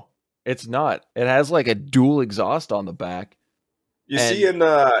 No, it's not. It has like a dual exhaust on the back. You see in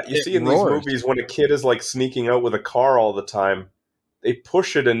these movies when a kid is like sneaking out with a car all the time, they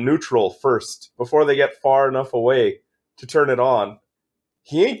push it in neutral first before they get far enough away to turn it on.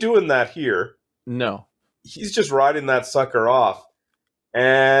 He ain't doing that here. No. He's just riding that sucker off,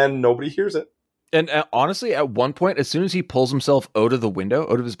 and nobody hears it. And honestly, at one point, as soon as he pulls himself out of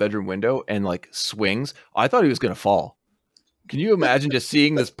his bedroom window and like swings, I thought he was going to fall. Can you imagine just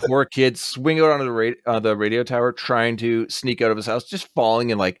seeing this poor kid swing out onto the radio tower, trying to sneak out of his house, just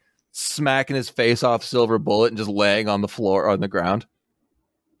falling and like smacking his face off Silver Bullet and just laying on the floor on the ground?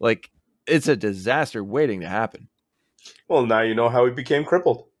 Like, it's a disaster waiting to happen. Well, now you know how he became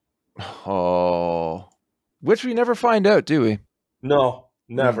crippled. Oh, which we never find out, do we? No,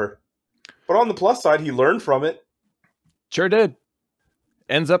 never. But on the plus side, he learned from it. Sure did.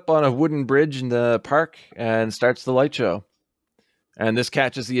 Ends up on a wooden bridge in the park and starts the light show. And this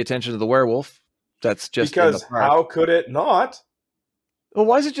catches the attention of the werewolf. That's just because how could it not? Well,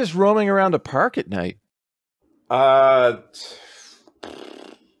 why is it just roaming around a park at night?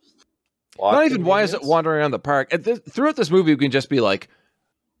 Not even why is it wandering around the park. Throughout this movie, we can just be like,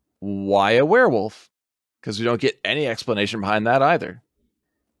 why a werewolf? Because we don't get any explanation behind that either.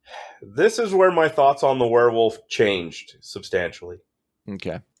 This is where my thoughts on the werewolf changed substantially.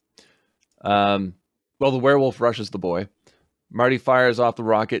 Okay. Well, the werewolf rushes the boy. Marty fires off the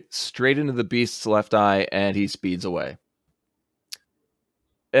rocket straight into the beast's left eye, and he speeds away.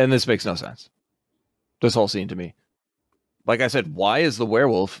 And this makes no sense. This whole scene to me. Like I said, why is the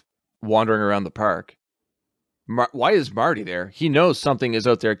werewolf wandering around the park? Why is Marty there? He knows something is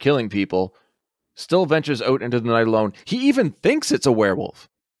out there killing people. Still ventures out into the night alone. He even thinks it's a werewolf.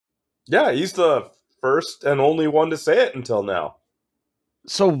 Yeah, he's the first and only one to say it until now.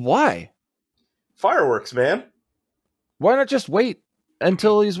 So why? Fireworks, man. Why not just wait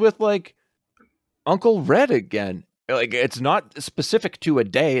until he's with, like, Uncle Red again? Like, it's not specific to a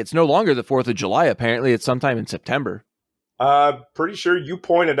day. It's no longer the 4th of July, apparently. It's sometime in September. Pretty sure you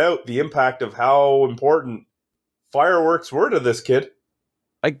pointed out the impact of how important fireworks were to this kid.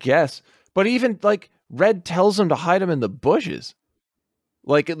 I guess. But even, like, Red tells him to hide them in the bushes.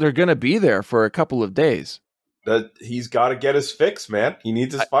 Like, they're going to be there for a couple of days. He's got to get his fix, man. He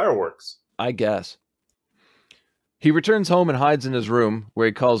needs his fireworks. I guess. He returns home and hides in his room, where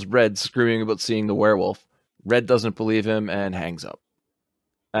he calls Red, screaming about seeing the werewolf. Red doesn't believe him and hangs up.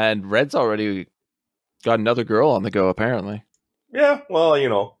 And Red's already got another girl on the go, apparently. Yeah, well, you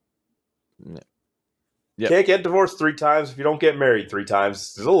know. Yep. Can't get divorced 3 times if you don't get married 3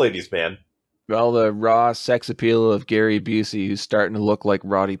 times. He's a ladies' man. Well, the raw sex appeal of Gary Busey, who's starting to look like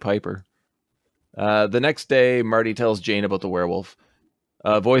Roddy Piper. The next day, Marty tells Jane about the werewolf.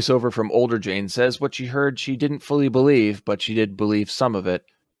 A voiceover from older Jane says what she heard she didn't fully believe, but she did believe some of it.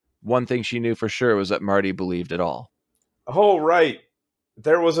 One thing she knew for sure was that Marty believed it all. Oh, right.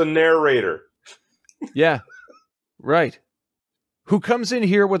 There was a narrator. Yeah, right. Who comes in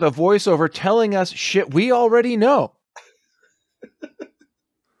here with a voiceover telling us shit we already know.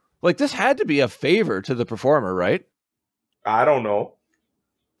 Like, this had to be a favor to the performer, right? I don't know.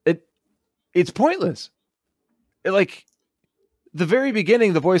 It's pointless. The very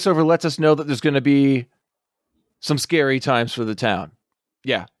beginning, the voiceover lets us know that there's going to be some scary times for the town.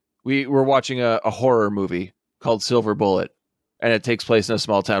 Yeah, we're watching a horror movie called Silver Bullet, and it takes place in a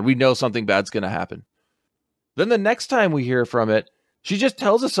small town. We know something bad's going to happen. Then the next time we hear from it, she just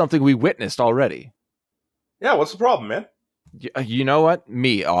tells us something we witnessed already. Yeah, what's the problem, man? You know what?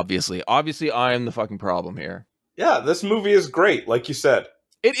 Me, obviously. Obviously, I am the fucking problem here. Yeah, this movie is great, like you said.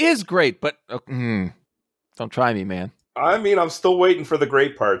 It is great, but don't try me, man. I mean, I'm still waiting for the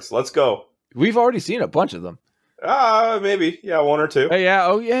great parts. Let's go. We've already seen a bunch of them. Maybe. Yeah, 1 or 2. Yeah.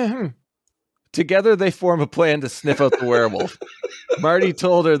 Oh, yeah. Together, they form a plan to sniff out the werewolf. Marty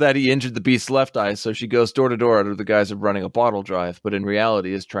told her that he injured the beast's left eye, so she goes door to door under the guise of running a bottle drive, but in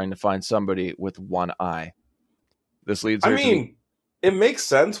reality is trying to find somebody with one eye. This leads her it makes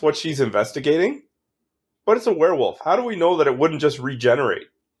sense what she's investigating, but it's a werewolf. How do we know that it wouldn't just regenerate?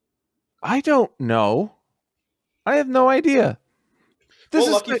 I don't know. I have no idea.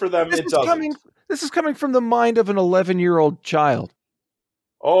 Lucky for them, it doesn't. This is coming from the mind of an 11-year-old child.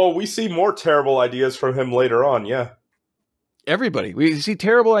 Oh, we see more terrible ideas from him later on, yeah. Everybody. We see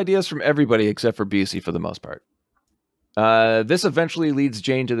terrible ideas from everybody except for Busey for the most part. This eventually leads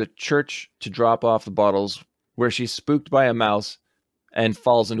Jane to the church to drop off the bottles, where she's spooked by a mouse and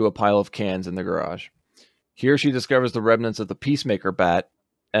falls into a pile of cans in the garage. Here she discovers the remnants of the Peacemaker bat,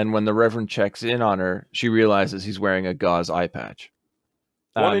 and when the Reverend checks in on her, she realizes he's wearing a gauze eye patch.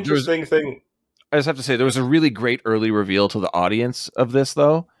 One interesting thing. I just have to say, there was a really great early reveal to the audience of this,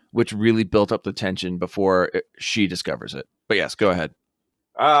 though, which really built up the tension before she discovers it. But yes, go ahead.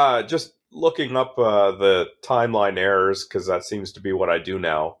 Just looking up the timeline errors, because that seems to be what I do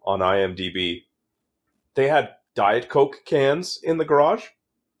now on IMDb. They had Diet Coke cans in the garage.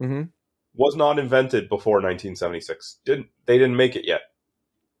 Mm-hmm. Was not invented before 1976. They didn't make it yet.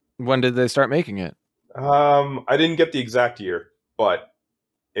 When did they start making it? I didn't get the exact year, but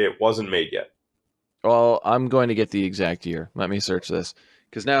it wasn't made yet. Well, I'm going to get the exact year. Let me search this,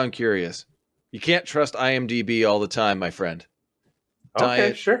 because now I'm curious. You can't trust IMDb all the time, my friend.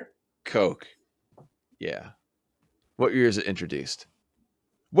 Okay, sure. Coke. Yeah. What year is it introduced?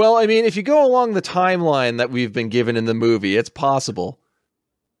 Well, I mean, if you go along the timeline that we've been given in the movie, it's possible.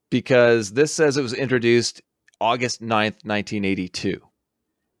 Because this says it was introduced August 9th, 1982.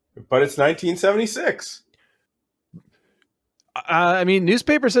 But it's 1976. I mean,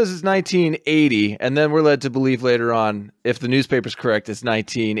 newspaper says it's 1980, and then we're led to believe later on, if the newspaper's correct, it's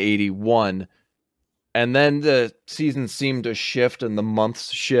 1981. And then the seasons seem to shift and the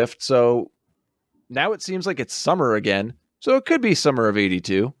months shift. So now it seems like it's summer again. So it could be summer of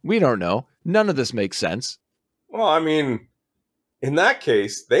 82. We don't know. None of this makes sense. Well, I mean, in that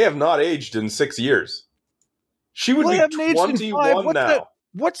case, they have not aged in 6 years. She would be 21 now.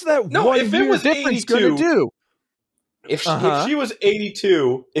 What's that if it was difference going to do? If she was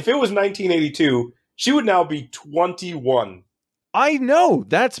 82, if it was 1982, she would now be 21. I know.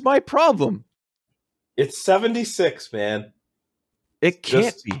 That's my problem. It's 76, man. It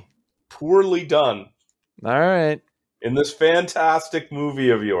can't be. Poorly done. All right. In this fantastic movie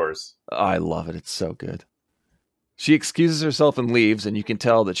of yours. I love it. It's so good. She excuses herself and leaves, and you can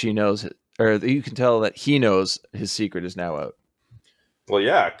tell that she knows it, or you can tell that he knows his secret is now out. Well,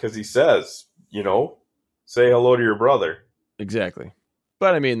 yeah, because he says, say hello to your brother. Exactly.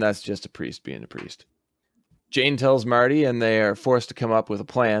 But I mean, that's just a priest being a priest. Jane tells Marty, and they are forced to come up with a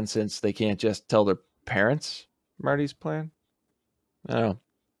plan since they can't just tell their parents Marty's plan. I don't know.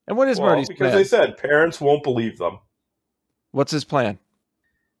 And what is Marty's plan? Because they said parents won't believe them. What's his plan?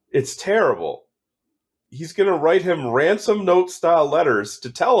 It's terrible. He's going to write him ransom note style letters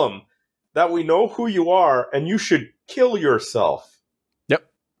to tell him that we know who you are and you should kill yourself. Yep.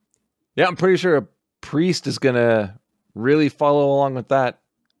 Yeah, I'm pretty sure a priest is going to really follow along with that.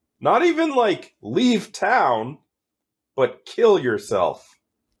 Not even like leave town, but kill yourself.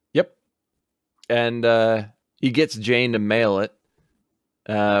 Yep. And he gets Jane to mail it.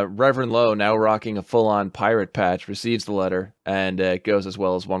 Reverend Lowe, now rocking a full-on pirate patch, receives the letter, and it goes as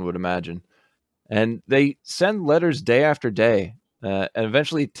well as one would imagine. And they send letters day after day, and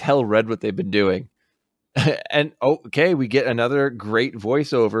eventually tell Red what they've been doing. And okay, we get another great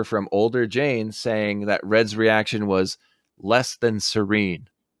voiceover from older Jane saying that Red's reaction was less than serene.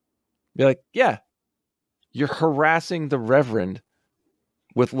 Be like, yeah, you're harassing the Reverend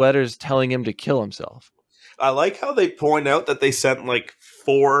with letters telling him to kill himself. I like how they point out that they sent like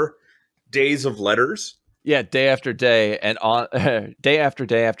 4 days of letters. Yeah, day after day, and on day after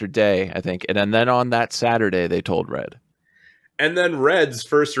day after day, I think. And then on that Saturday, they told Red. And then Red's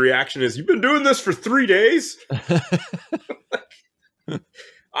first reaction is, "You've been doing this for 3 days?"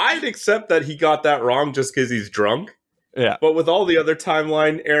 I'd accept that he got that wrong just because he's drunk. Yeah. But with all the other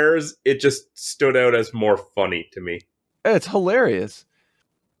timeline errors, it just stood out as more funny to me. It's hilarious.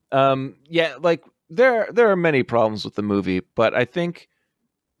 Yeah, like there are many problems with the movie, but I think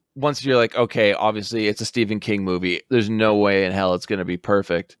once you're like, okay, obviously it's a Stephen King movie, there's no way in hell it's going to be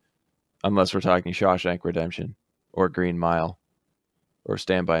perfect unless we're talking Shawshank Redemption or Green Mile or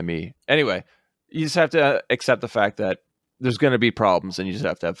Stand By Me. Anyway, you just have to accept the fact that there's going to be problems and you just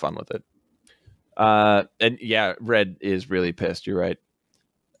have to have fun with it. And yeah, Red is really pissed. You're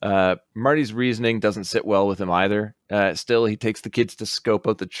right. Marty's reasoning doesn't sit well with him either. Still, he takes the kids to scope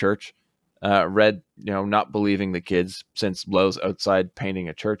out the church. Red, not believing the kids since Lowe's outside painting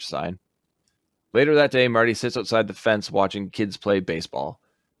a church sign. Later that day, Marty sits outside the fence watching kids play baseball.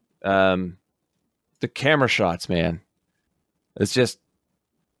 The camera shots, man, it's just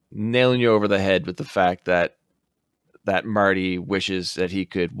nailing you over the head with the fact that Marty wishes that he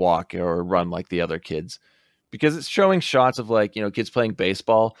could walk or run like the other kids, because it's showing shots of kids playing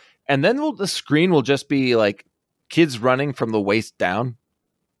baseball, and then the screen will just be like kids running from the waist down,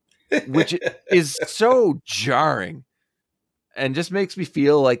 which is so jarring and just makes me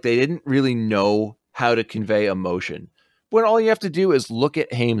feel like they didn't really know how to convey emotion. When all you have to do is look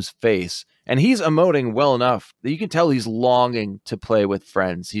at Haim's face, and he's emoting well enough that you can tell he's longing to play with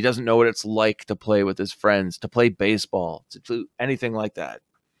friends. He doesn't know what it's like to play with his friends, to play baseball, to do anything like that.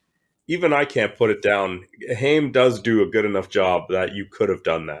 Even I can't put it down. Haim does do a good enough job that you could have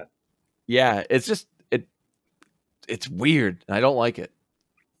done that. Yeah, it's just it's weird. I don't like it.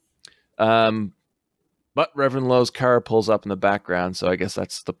 But Reverend Lowe's car pulls up in the background, so I guess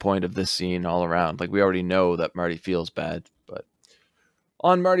that's the point of this scene all around. Like, we already know that Marty feels bad, but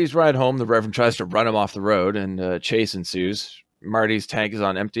on Marty's ride home, the Reverend tries to run him off the road, and a chase ensues. Marty's tank is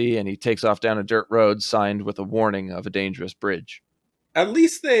on empty, and he takes off down a dirt road signed with a warning of a dangerous bridge. At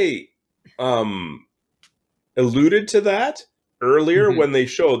least they alluded to that earlier when they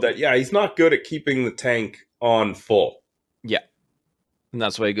showed that, yeah, he's not good at keeping the tank on full. Yeah. And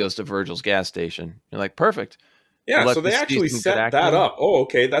that's why he goes to Virgil's gas station. You're like, perfect. Yeah, so they actually set that up. Oh,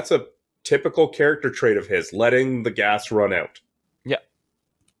 okay, that's a typical character trait of his, letting the gas run out. Yeah.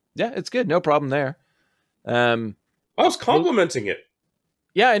 Yeah, it's good. No problem there. I was complimenting it.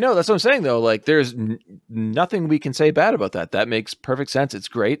 Yeah, I know. That's what I'm saying, though. Like, there's nothing we can say bad about that. That makes perfect sense. It's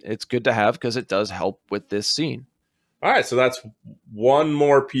great. It's good to have because it does help with this scene. All right, so that's one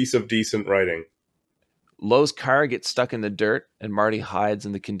more piece of decent writing. Lowe's car gets stuck in the dirt, and Marty hides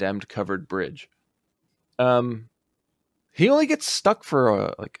in the condemned covered bridge. He only gets stuck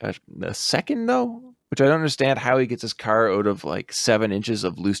for a second, though. which I don't understand how he gets his car out of like 7 inches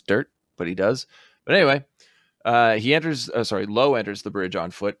of loose dirt, but he does. But anyway, Lowe enters the bridge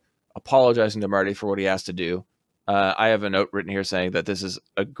on foot, apologizing to Marty for what he has to do. I have a note written here saying that this is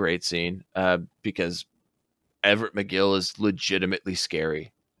a great scene because Everett McGill is legitimately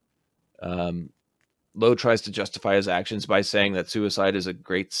scary. Lowe tries to justify his actions by saying that suicide is a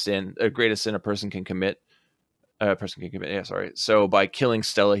greatest sin a person can commit. So by killing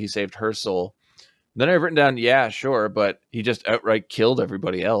Stella, he saved her soul. Then I've written down, yeah, sure, but he just outright killed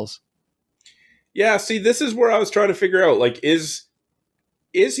everybody else. Yeah, see, this is where I was trying to figure out, like, is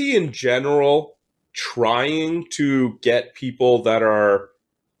he in general trying to get people that are,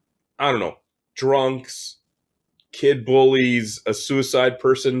 I don't know, drunks, kid bullies, a suicide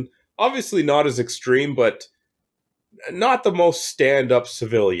person, obviously not as extreme, but not the most stand-up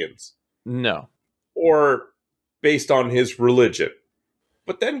civilians. No. Or based on his religion.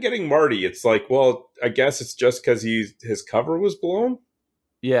 But then getting Marty, it's like, well, I guess it's just because his cover was blown?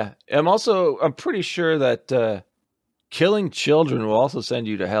 Yeah. I'm pretty sure that killing children will also send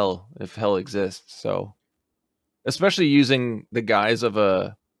you to hell if hell exists. So, especially using the guise of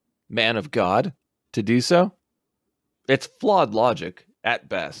a man of God to do so. It's flawed logic at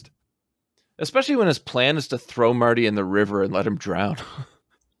best. Especially when his plan is to throw Marty in the river and let him drown.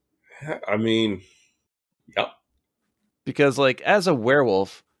 I mean, yep. Because, like, as a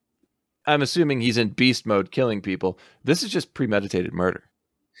werewolf, I'm assuming he's in beast mode killing people. This is just premeditated murder.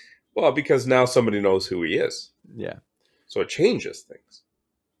 Well, because now somebody knows who he is. Yeah. So it changes things.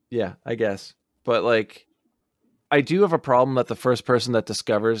 Yeah, I guess. But, like, I do have a problem that the first person that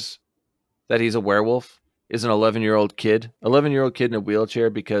discovers that he's a werewolf is an 11-year-old kid. 11-year-old kid in a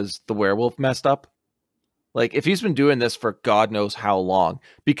wheelchair because the werewolf messed up. Like, if he's been doing this for God knows how long,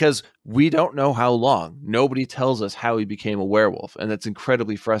 because we don't know how long. Nobody tells us how he became a werewolf, and that's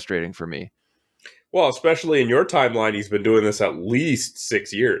incredibly frustrating for me. Well, especially in your timeline, he's been doing this at least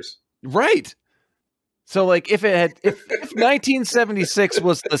 6 years. Right. So, like, if 1976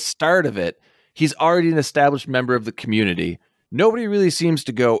 was the start of it, he's already an established member of the community. Nobody really seems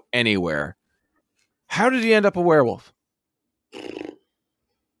to go anywhere. How did he end up a werewolf?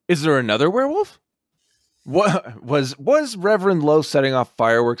 Is there another werewolf? What was Reverend Lowe setting off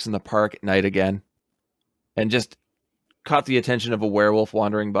fireworks in the park at night again? And just caught the attention of a werewolf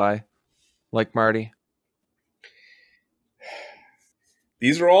wandering by, like Marty?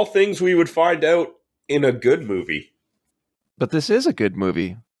 These are all things we would find out in a good movie. But this is a good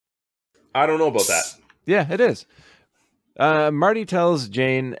movie. I don't know about that. Yeah, it is. Marty tells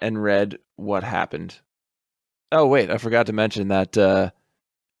Jane and Red what happened. Oh, wait, I forgot to mention that the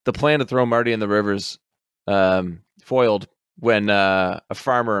plan to throw Marty in the river's foiled when a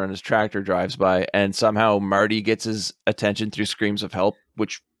farmer on his tractor drives by, and somehow Marty gets his attention through screams of help,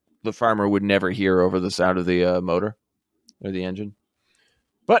 which the farmer would never hear over the sound of the motor or the engine.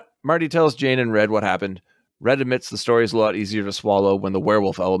 But Marty tells Jane and Red what happened. Red admits the story is a lot easier to swallow when the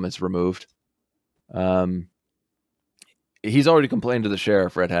werewolf element's removed. He's already complained to the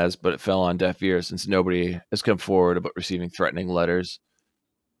sheriff, Red has, but it fell on deaf ears since nobody has come forward about receiving threatening letters.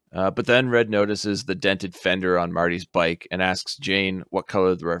 But then Red notices the dented fender on Marty's bike and asks Jane what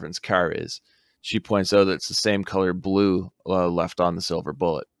color the Reverend's car is. She points out that it's the same color blue left on the silver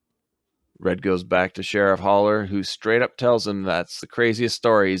bullet. Red goes back to Sheriff Holler, who straight up tells him that's the craziest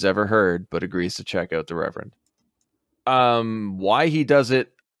story he's ever heard, but agrees to check out the Reverend. Why he does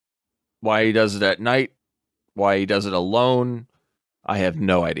it at night, why he does it alone, I have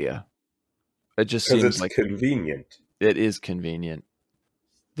no idea. It just seems it's like convenient. It is convenient.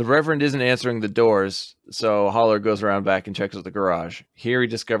 The Reverend isn't answering the doors, so Holler goes around back and checks out the garage. Here he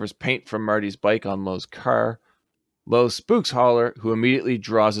discovers paint from Marty's bike on Lowe's car. Lowe spooks Holler, who immediately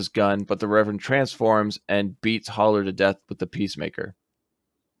draws his gun, but the Reverend transforms and beats Holler to death with the Peacemaker.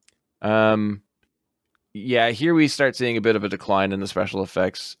 Yeah, here we start seeing a bit of a decline in the special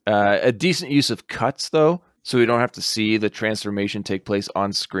effects. A decent use of cuts, though, so we don't have to see the transformation take place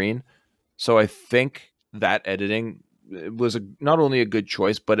on screen. So I think that editing was not only a good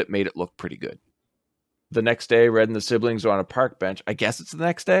choice, but it made it look pretty good. The next day, Red and the siblings are on a park bench. I guess it's the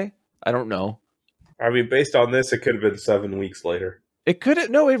next day? I don't know. I mean, based on this, it could have been 7 weeks later. It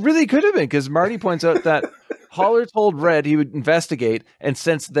really could have been, because Marty points out that Holler told Red he would investigate, and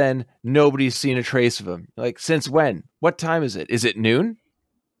since then, nobody's seen a trace of him. Like, since when? What time is it? Is it noon?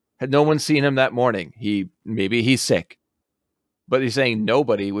 Had no one seen him that morning? Maybe he's sick. But he's saying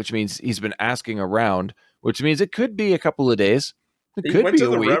nobody, which means he's been asking around, which means it could be a couple of days. He went to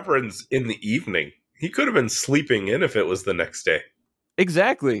the Reverend's in the evening. He could have been sleeping in if it was the next day.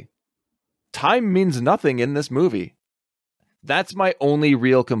 Exactly. Time means nothing in this movie. That's my only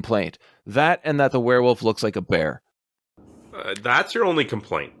real complaint. That and that the werewolf looks like a bear. That's your only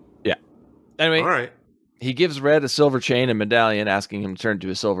complaint. Yeah. Anyway, all right. He gives Red a silver chain and medallion, asking him to turn to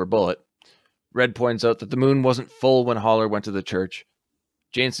a silver bullet. Red points out that the moon wasn't full when Holler went to the church.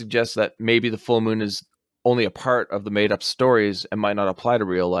 Jane suggests that maybe the full moon is only a part of the made-up stories and might not apply to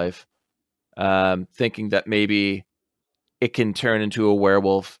real life, thinking that maybe it can turn into a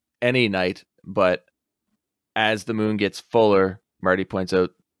werewolf any night, but as the moon gets fuller, Marty points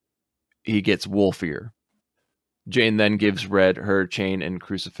out, he gets wolfier. Jane then gives Red her chain and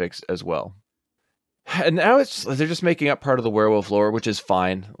crucifix as well. And now they're just making up part of the werewolf lore, which is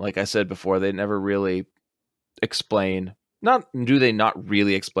fine. Like I said before, they never really explain. Do they not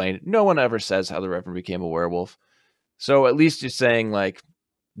really explain? No one ever says how the Reverend became a werewolf. So at least you're saying, like,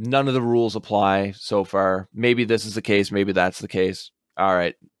 none of the rules apply so far. Maybe this is the case. Maybe that's the case. All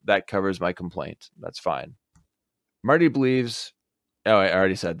right. That covers my complaint. That's fine. Marty believes... Oh, I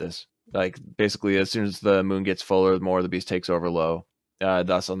already said this. Like, basically, as soon as the moon gets fuller, the more the beast takes over low.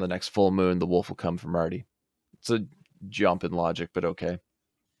 Thus, on the next full moon, the wolf will come for Marty. It's a jump in logic, but okay.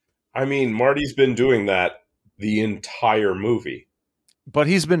 I mean, Marty's been doing that the entire movie. But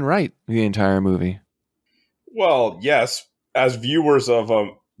he's been right the entire movie. Well, yes. As viewers of a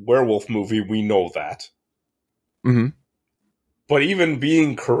werewolf movie, we know that. Mm-hmm. But even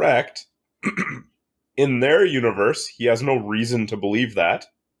being correct, in their universe, he has no reason to believe that.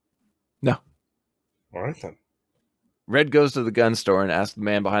 No. All right, then. Red goes to the gun store and asks the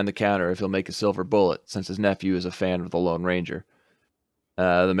man behind the counter if he'll make a silver bullet, since his nephew is a fan of the Lone Ranger.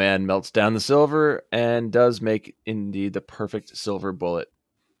 The man melts down the silver and does make, indeed, the perfect silver bullet.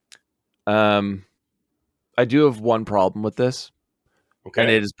 I do have one problem with this. Okay. And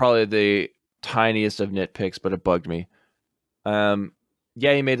it is probably the tiniest of nitpicks, but it bugged me. Yeah,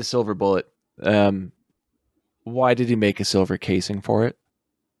 he made a silver bullet. Why did he make a silver casing for it?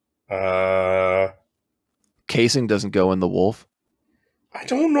 Casing doesn't go in the wolf. I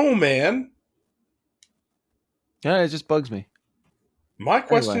don't know, man. Yeah, it just bugs me. My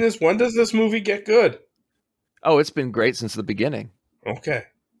question is, when does this movie get good? Oh, it's been great since the beginning. Okay.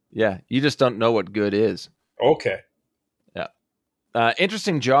 Yeah, you just don't know what good is. Okay. Yeah.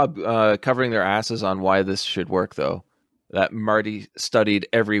 Interesting job covering their asses on why this should work, though. That Marty studied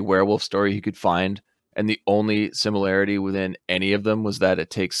every werewolf story he could find, and the only similarity within any of them was that it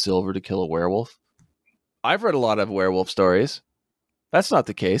takes silver to kill a werewolf. I've read a lot of werewolf stories. That's not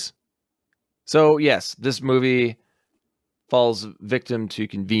the case. So, yes, this movie falls victim to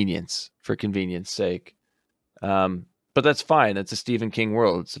convenience, for convenience sake. But that's fine. It's a Stephen King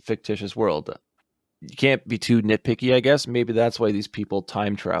world. It's a fictitious world. You can't be too nitpicky, I guess. Maybe that's why these people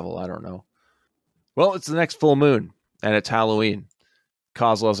time travel. I don't know. Well, it's the next full moon, and it's Halloween.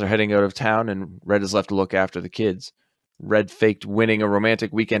 Kozlovs are heading out of town, and Red is left to look after the kids. Red faked winning a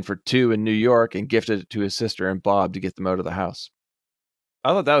romantic weekend for two in New York and gifted it to his sister and Bob to get them out of the house.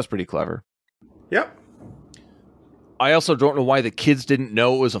 I thought that was pretty clever. Yep. I also don't know why the kids didn't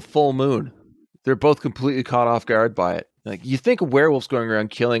know it was a full moon. They're both completely caught off guard by it. Like, you think a werewolf's going around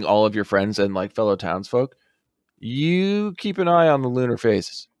killing all of your friends and like fellow townsfolk? You keep an eye on the lunar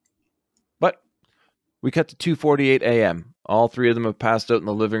phases. But we cut to 2:48 a.m. All three of them have passed out in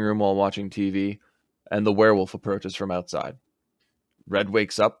the living room while watching TV, and the werewolf approaches from outside. Red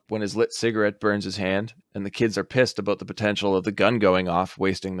wakes up when his lit cigarette burns his hand, and the kids are pissed about the potential of the gun going off,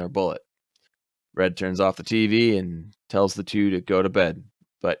 wasting their bullet. Red turns off the TV and tells the two to go to bed,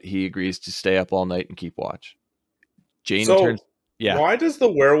 but he agrees to stay up all night and keep watch. Jane turns... Yeah. Why does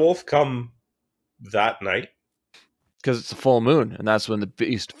the werewolf come that night? Because it's a full moon, and that's when the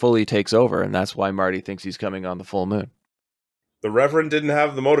beast fully takes over, and that's why Marty thinks he's coming on the full moon. The Reverend didn't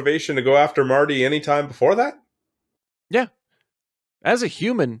have the motivation to go after Marty any time before that? Yeah. As a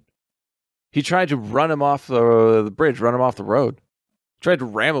human, he tried to run him off the bridge, run him off the road. Tried to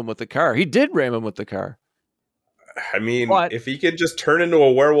ram him with the car. He did ram him with the car. I mean, if he could just turn into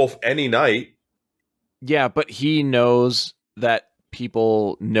a werewolf any night... Yeah, but he knows that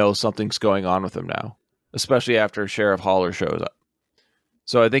people know something's going on with him now, especially after Sheriff Holler shows up.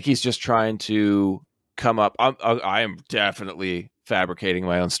 So I think he's just trying to come up. I am definitely fabricating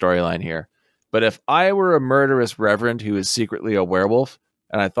my own storyline here. But if I were a murderous reverend who is secretly a werewolf,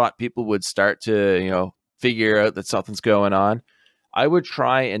 and I thought people would start to, figure out that something's going on, I would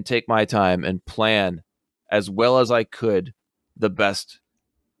try and take my time and plan as well as I could the best,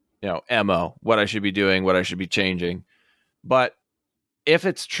 MO, what I should be doing, what I should be changing. But if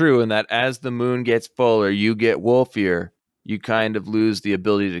it's true and that as the moon gets fuller, you get wolfier, you kind of lose the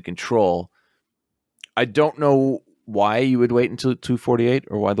ability to control. I don't know why you would wait until 2:48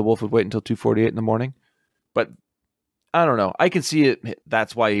 or why the wolf would wait until 2:48 in the morning. But I don't know. I can see it.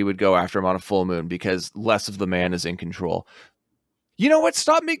 That's why he would go after him on a full moon, because less of the man is in control. You know what?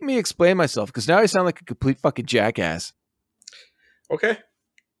 Stop making me explain myself, because now I sound like a complete fucking jackass. Okay.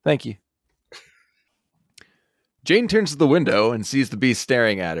 Thank you. Jane turns to the window and sees the beast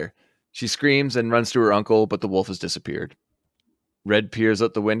staring at her. She screams and runs to her uncle, but the wolf has disappeared. Red peers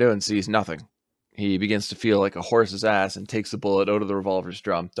out the window and sees nothing. He begins to feel like a horse's ass and takes the bullet out of the revolver's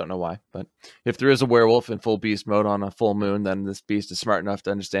drum. Don't know why, but if there is a werewolf in full beast mode on a full moon, then this beast is smart enough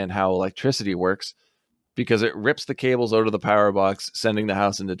to understand how electricity works, because it rips the cables out of the power box, sending the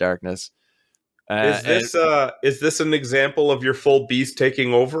house into darkness. Is this an example of your full beast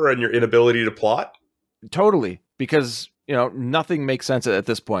taking over and your inability to plot? Totally, because nothing makes sense at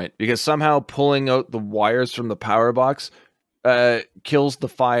this point, because somehow pulling out the wires from the power box kills the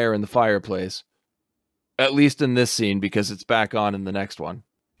fire in the fireplace. At least in this scene, because it's back on in the next one.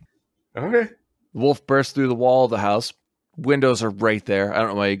 Okay. The wolf bursts through the wall of the house. Windows are right there. I don't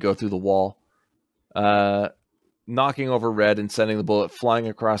know why you go through the wall. Knocking over Red and sending the bullet flying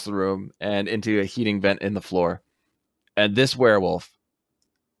across the room and into a heating vent in the floor. And this werewolf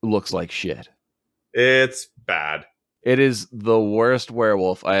looks like shit. It's bad. It is the worst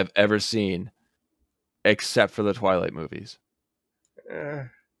werewolf I have ever seen, except for the Twilight movies.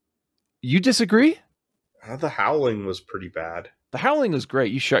 You disagree? The Howling was pretty bad. The Howling was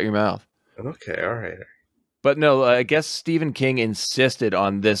great. You shut your mouth. Okay, all right. But no, I guess Stephen King insisted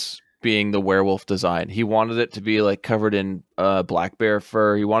on this being the werewolf design. He wanted it to be like covered in black bear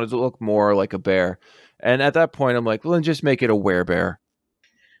fur. He wanted it to look more like a bear. And at that point, I'm like, well, then just make it a werebear.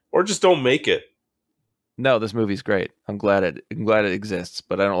 Or just don't make it. No, this movie's great. I'm glad it exists,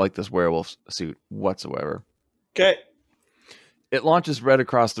 but I don't like this werewolf suit whatsoever. Okay. It launches Red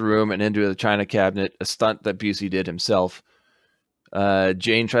across the room and into the china cabinet, a stunt that Busey did himself.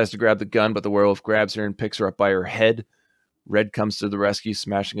 Jane tries to grab the gun, but the werewolf grabs her and picks her up by her head. Red comes to the rescue,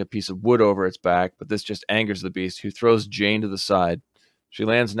 smashing a piece of wood over its back, but this just angers the beast, who throws Jane to the side. She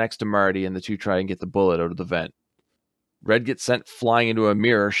lands next to Marty, and the two try and get the bullet out of the vent. Red gets sent flying into a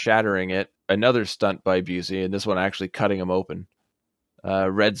mirror, shattering it. Another stunt by Busey, and this one actually cutting him open.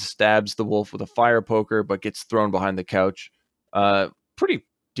 Red stabs the wolf with a fire poker, but gets thrown behind the couch. Pretty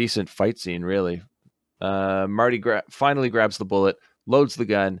decent fight scene, really. Marty finally grabs the bullet, loads the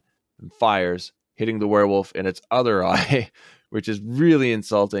gun, and fires, hitting the werewolf in its other eye, which is really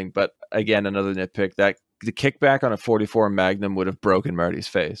insulting. But again, another nitpick, that the kickback on a .44 Magnum would have broken Marty's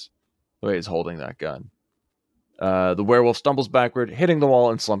face, the way he's holding that gun. The werewolf stumbles backward, hitting the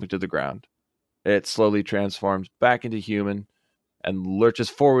wall and slumping to the ground. It slowly transforms back into human and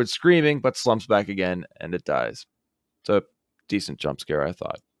lurches forward screaming, but slumps back again, and it dies. So, decent jump scare, I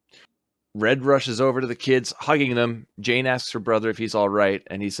thought. Red rushes over to the kids, hugging them. Jane asks her brother if he's all right,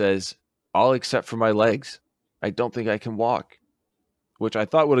 and he says, "All except for my legs. I don't think I can walk." Which I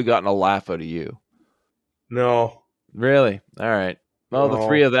thought would have gotten a laugh out of you. No. Really? All right. Well, No. The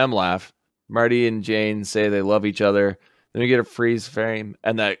three of them laugh. Marty and Jane say they love each other. Then we get a freeze frame,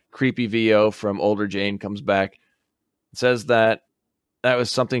 and that creepy VO from older Jane comes back. It says that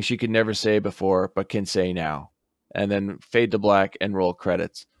was something she could never say before, but can say now. And then fade to black and roll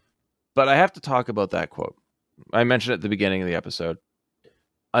credits. But I have to talk about that quote. I mentioned it at the beginning of the episode.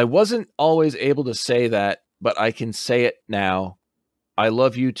 I wasn't always able to say that, but I can say it now. I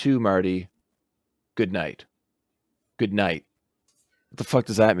love you too, Marty. Good night. Good night. What the fuck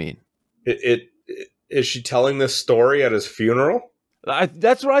does that mean? Is she telling this story at his funeral?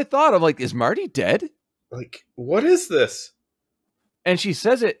 That's what I thought. I'm like, is Marty dead? Like, what is this? And she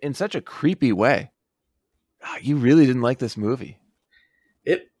says it in such a creepy way. You really didn't like this movie.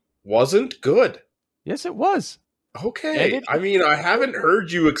 It wasn't good. Yes, it was. Okay. I mean, I haven't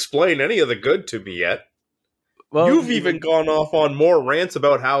heard you explain any of the good to me yet. Well, you've even gone off on more rants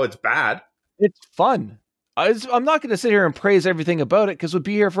about how it's bad. It's fun. I'm not going to sit here and praise everything about it, because we'll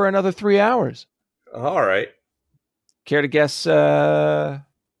be here for another 3 hours. All right. Care to guess how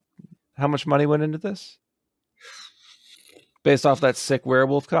much money went into this? Based off that sick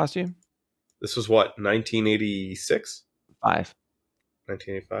werewolf costume? This was what, 1986? 5.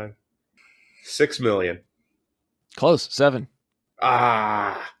 1985. 6 million. Close. 7.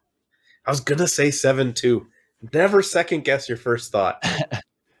 I was going to say 7 too. Never second guess your first thought.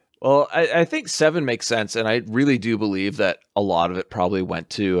 Well, I think 7 makes sense, and I really do believe that a lot of it probably went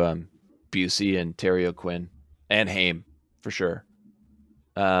to Busey and Terry O'Quinn and Haim, for sure.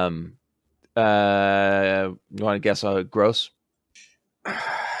 You want to guess gross?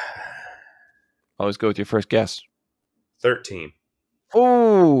 Always go with your first guess. 13.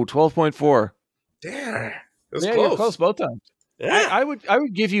 Oh, 12.4. Damn. It was yeah, close. You're close both times. Yeah. I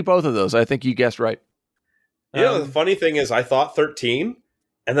would give you both of those. I think you guessed right. The funny thing is, I thought 13,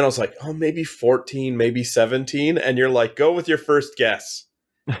 and then I was like, oh, maybe 14, maybe 17, and you're like, go with your first guess.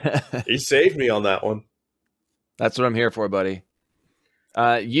 You saved me on that one. That's what I'm here for, buddy.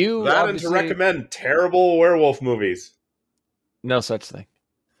 And to recommend terrible werewolf movies. No such thing.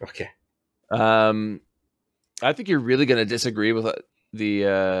 Okay. I think you're really going to disagree with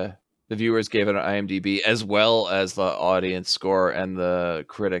the viewers gave it on IMDb, as well as the audience score and the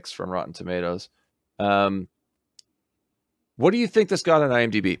critics from Rotten Tomatoes. What do you think this got on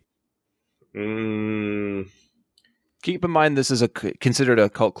IMDb? Keep in mind, this is considered a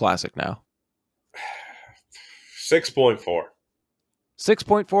cult classic now. 6.4.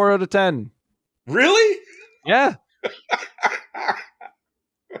 6.4 out of 10. Really? Yeah.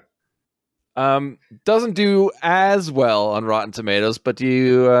 Doesn't do as well on Rotten Tomatoes, but do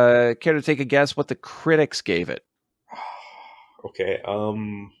you care to take a guess what the critics gave it? Okay,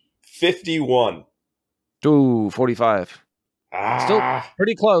 51. Ooh, 45. Still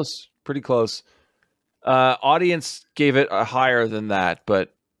pretty close. Pretty close. Audience gave it higher than that,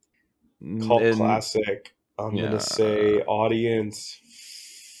 but cult classic. I'm gonna say audience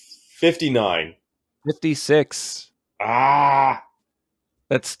 59. 56.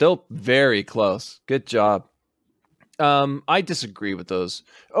 That's still very close. Good job. I disagree with those.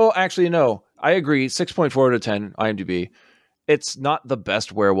 Oh, actually, no. I agree. 6.4 out of 10 IMDb. It's not the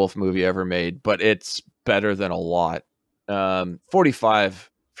best werewolf movie ever made, but it's better than a lot. 45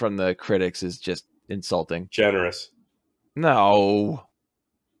 from the critics is just insulting. Generous. No.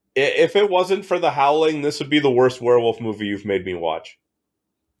 If it wasn't for The Howling, this would be the worst werewolf movie you've made me watch.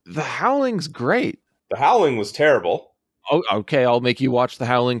 The Howling's great. The Howling was terrible. Oh, okay. I'll make you watch The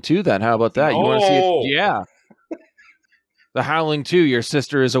Howling 2 then. How about that? You want to see it? Yeah. The Howling 2, your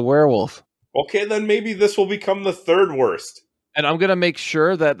sister is a werewolf. Okay, then maybe this will become the third worst. And I'm going to make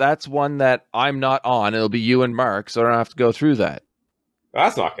sure that that's one that I'm not on. It'll be you and Mark, so I don't have to go through that.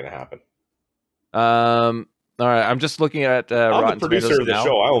 That's not going to happen. All right. I'm just looking at I'm Rotten the producer Tomatoes of the now.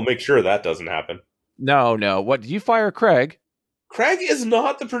 show. I will make sure that doesn't happen. No. What? Did you fire Craig? Craig is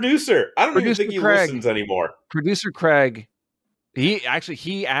not the producer. I don't even think he listens anymore. Producer Craig, he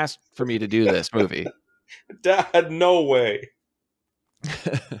asked for me to do this movie. Dad, no way.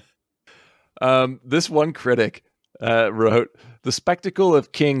 This one critic wrote, "The spectacle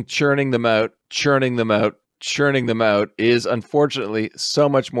of King churning them out is unfortunately so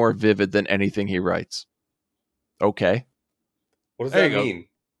much more vivid than anything he writes." Okay. What does that mean?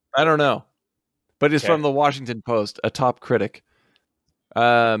 I don't know. But it's from the Washington Post, a top critic.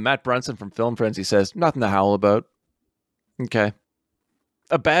 Matt Brunson from Film Frenzy says, "Nothing to howl about." Okay.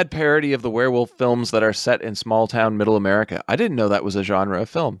 A bad parody of the werewolf films that are set in small town middle America. I didn't know that was a genre of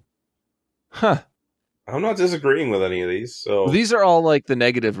film. Huh. I'm not disagreeing with any of these. So these are all like the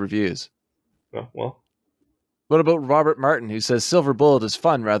negative reviews. Oh, well. What about Robert Martin, who says Silver Bullet is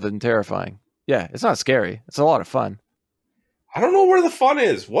fun rather than terrifying? Yeah, it's not scary. It's a lot of fun. I don't know where the fun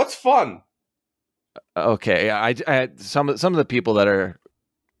is. What's fun? Okay, I some of the people that are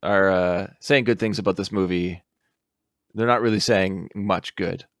saying good things about this movie, they're not really saying much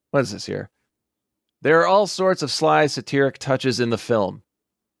good. What is this here? There are all sorts of sly satiric touches in the film.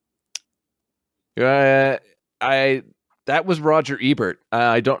 That was Roger Ebert.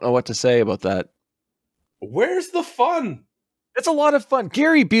 I don't know what to say about that. Where's the fun? It's a lot of fun.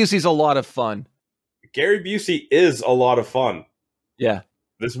 Gary Busey's a lot of fun. Gary Busey is a lot of fun. Yeah.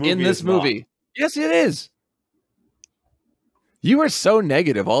 This movie in this movie. Not. Yes, it is. You are so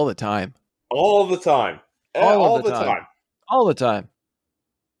negative all the time. All the time. All the time. All the time.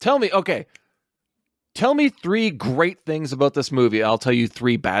 Tell me 3 great things about this movie. I'll tell you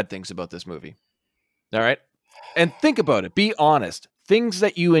 3 bad things about this movie. All right? And think about it. Be honest. Things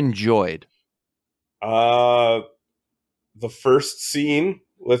that you enjoyed. The first scene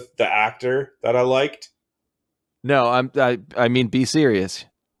with the actor that I liked. No, I mean be serious.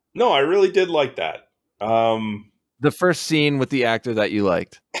 No, I really did like that. The first scene with the actor that you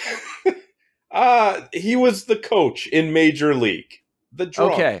liked. He was the coach in Major League. The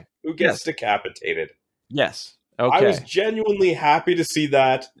drunk who gets decapitated. Yes. Okay. I was genuinely happy to see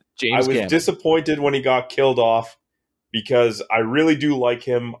that. I was disappointed when he got killed off because I really do like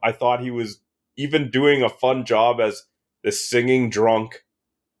him. I thought he was even doing a fun job as this singing drunk.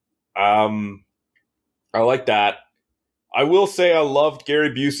 I like that. I will say I loved Gary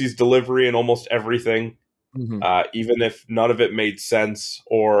Busey's delivery in almost everything, even if none of it made sense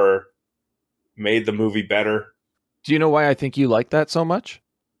or made the movie better. Do you know why I think you like that so much?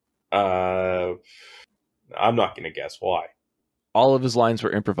 I'm not going to guess why. All of his lines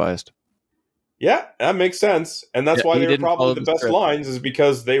were improvised. Yeah, that makes sense. And that's why he they were didn't follow probably the the best script. lines, is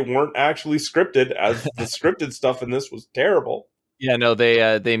because they weren't actually scripted, as the scripted stuff in this was terrible. Yeah, no,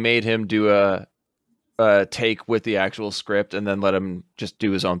 they made him do a take with the actual script and then let him just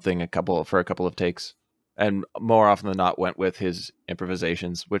do his own thing for a couple of takes. And more often than not went with his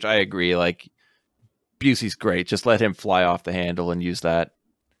improvisations, which I agree, like Busey's great. Just let him fly off the handle and use that.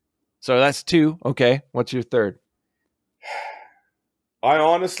 So that's 2. Okay. What's your third? I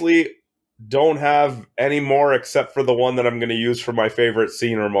honestly don't have any more except for the one that I'm going to use for my favorite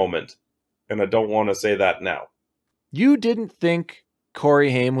scene or moment. And I don't want to say that now. You didn't think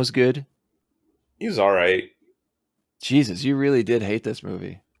Corey Haim was good? He's all right. Jesus, you really did hate this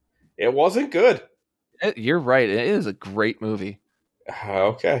movie. It wasn't good. You're right. It is a great movie.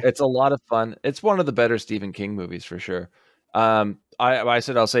 Okay. It's a lot of fun. It's one of the better Stephen King movies for sure. I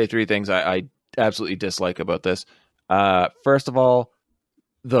said I'll say 3 things I absolutely dislike about this. First of all,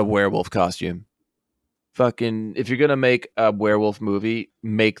 the werewolf costume. Fucking, if you're gonna make a werewolf movie,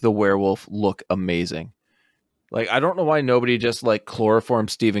 make the werewolf look amazing. Like, I don't know why nobody just like chloroformed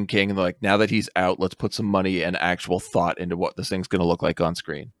Stephen King and like, now that he's out, let's put some money and actual thought into what this thing's gonna look like on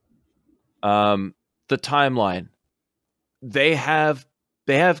screen. The timeline. They have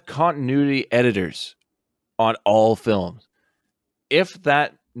continuity editors on all films. If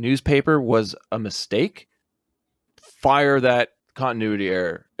that newspaper was a mistake, fire that continuity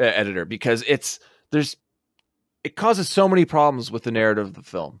editor, because it causes so many problems with the narrative of the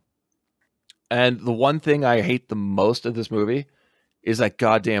film. And the one thing I hate the most of this movie is that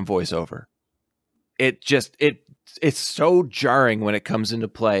goddamn voiceover. It's so jarring when it comes into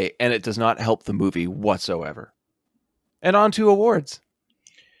play, and it does not help the movie whatsoever. And on to awards.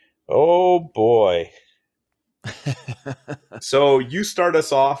 Oh boy. So you start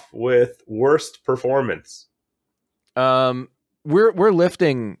us off with worst performance. We're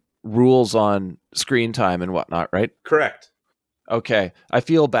lifting rules on screen time and whatnot, right? Correct. Okay. I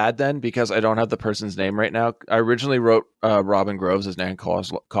feel bad then because I don't have the person's name right now. I originally wrote Robin Groves as Nan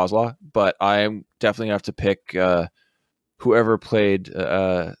Kozlaw, but I'm definitely going to have to pick whoever played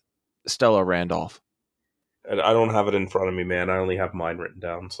Stella Randolph. And I don't have it in front of me, man. I only have mine written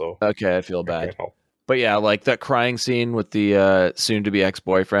down, so okay, I feel bad. But yeah, like that crying scene with the soon-to-be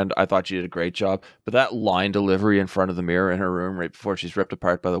ex-boyfriend, I thought she did a great job. But that line delivery in front of the mirror in her room right before she's ripped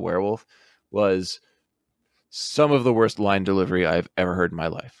apart by the werewolf was some of the worst line delivery I've ever heard in my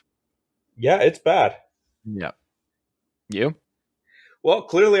life. Yeah, it's bad. Yeah. You? Well,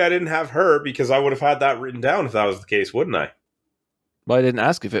 clearly I didn't have her because I would have had that written down if that was the case, wouldn't I? Well, I didn't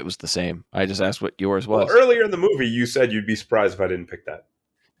ask if it was the same. I just asked what yours was. Well, earlier in the movie, you said you'd be surprised if I didn't pick that.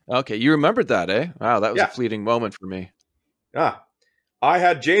 Okay, you remembered that, eh? Wow, that was a fleeting moment for me. I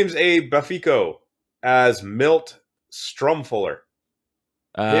had James A. Bafico as Milt Strumfuller.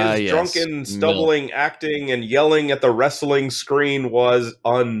 His drunken, stumbling acting and yelling at the wrestling screen was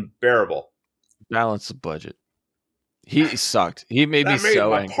unbearable. Balance the budget. He sucked. He made me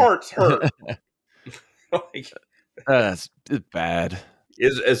so angry. My parts hurt. That's bad.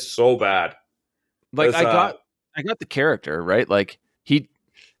 It's so bad. Like I got the character, right? Like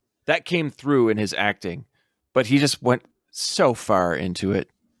that came through in his acting, but he just went so far into it.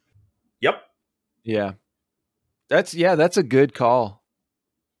 Yep. Yeah. That's a good call.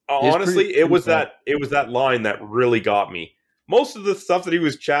 Honestly, it was that line that really got me. Most of the stuff that he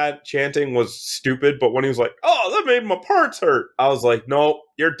was chanting was stupid, but when he was like, "Oh, that made my parts hurt," I was like, "No,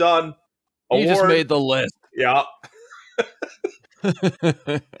 you're done." You just made the list. Yeah.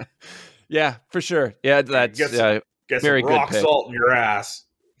 Yeah, for sure. Yeah, that's get very some good rock pick. salt in your ass.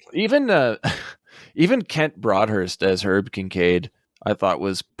 Even Kent Broadhurst as Herb Kincaid, I thought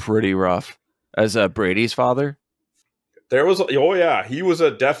was pretty rough as Brady's father. There was, he was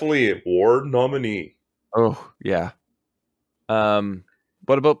a definitely award nominee. Oh yeah.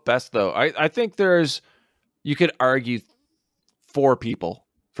 What about best though? I think you could argue 4 people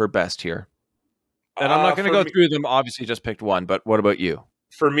for best here. And I'm not going to go through them. Obviously, just picked one. But what about you?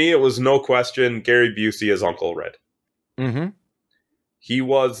 For me, it was no question Gary Busey as Uncle Red. Mm-hmm. He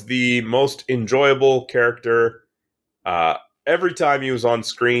was the most enjoyable character. Every time he was on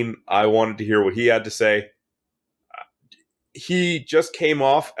screen, I wanted to hear what he had to say. He just came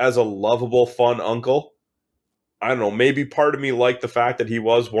off as a lovable, fun uncle. I don't know, maybe part of me liked the fact that he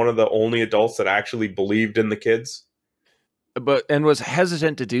was one of the only adults that actually believed in the kids. And was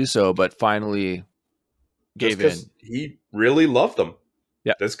hesitant to do so, but finally gave in. He really loved them.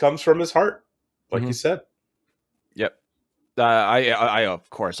 Yeah. This comes from his heart, like you said. Yep. I of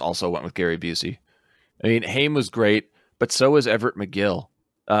course also went with Gary Busey. I mean, Haim was great, but so was Everett McGill.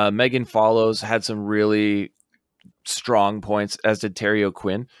 Megan Follows had some really strong points, as did Terry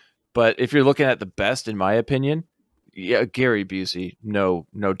O'Quinn. But if you're looking at the best, in my opinion, yeah, Gary Busey, no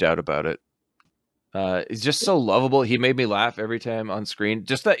doubt about it. He's just so lovable. He made me laugh every time on screen.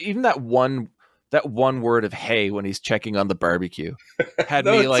 Just that one word of "hey" when he's checking on the barbecue had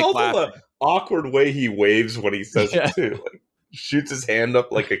me like also laughing. The awkward way he waves when he says it too. Like, shoots his hand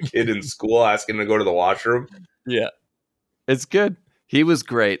up like a kid in school asking to go to the washroom. Yeah, it's good. He was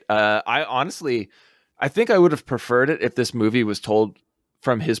great. I think I would have preferred it if this movie was told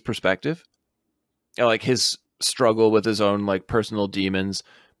from his perspective, like his struggle with his own like personal demons,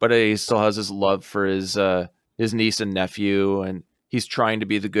 but he still has his love for his niece and nephew, and he's trying to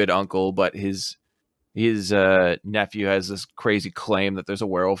be the good uncle, but his nephew has this crazy claim that there's a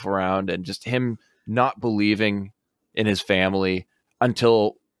werewolf around, and just him not believing in his family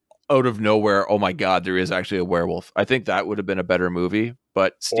until out of nowhere, oh my God, there is actually a werewolf. I think that would have been a better movie.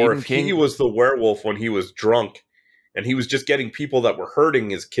 But Stephen King, he was the werewolf when he was drunk, and he was just getting people that were hurting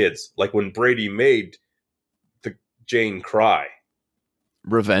his kids, like when Brady made the Jane cry.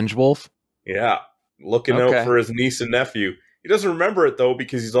 Revenge Wolf? Yeah, looking out for his niece and nephew. He doesn't remember it, though,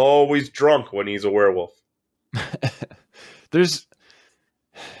 because he's always drunk when he's a werewolf. There's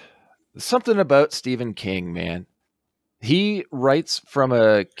something about Stephen King, man. He writes from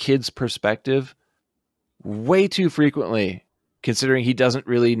a kid's perspective way too frequently, considering he doesn't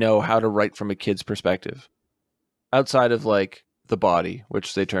really know how to write from a kid's perspective. Outside of, like, The Body,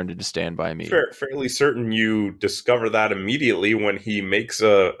 which they turned into Stand By Me. Fairly certain you discover that immediately when he makes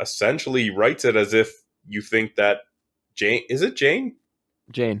essentially writes it as if you think that Jane... Is it Jane?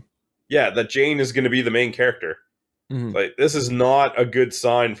 Jane. Yeah, that Jane is going to be the main character. Mm-hmm. Like, this is not a good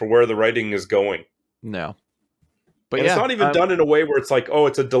sign for where the writing is going. No. But and it's not even done in a way where it's like, oh,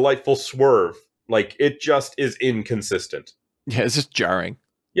 it's a delightful swerve. Like, it just is inconsistent. Yeah, it's just jarring.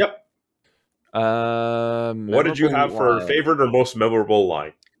 Yep. What did you have for favorite or most memorable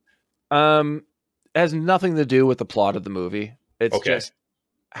line? It has nothing to do with the plot of the movie. It's just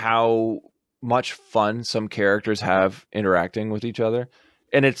how much fun some characters have interacting with each other.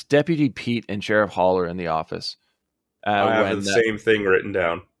 And it's Deputy Pete and Sheriff Holler in the office. I have the same thing written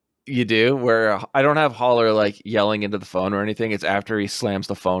down. You do? Where I don't have Holler like yelling into the phone or anything. It's after he slams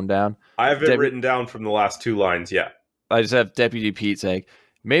the phone down. I have it written down from the last two lines, yeah. I just have Deputy Pete saying,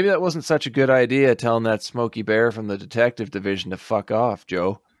 maybe that wasn't such a good idea, telling that Smokey Bear from the detective division to fuck off,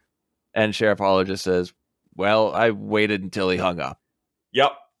 Joe. And Sheriff Holler just says, well, I waited until he hung up.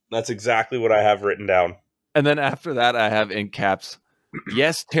 Yep, that's exactly what I have written down. And then after that, I have in caps,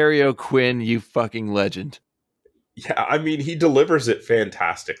 yes, Terry O'Quinn, you fucking legend. Yeah, I mean, he delivers it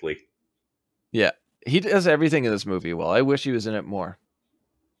fantastically. Yeah, he does everything in this movie well. I wish he was in it more.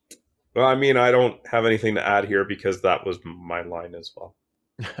 Well, I mean, I don't have anything to add here because that was my line as well.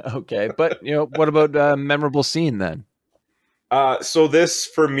 Okay, but, what about memorable scene then? So this,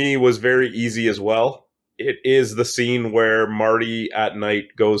 for me, was very easy as well. It is the scene where Marty at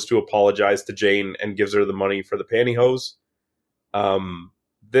night goes to apologize to Jane and gives her the money for the pantyhose.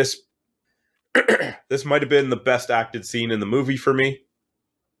 This might have been the best acted scene in the movie for me.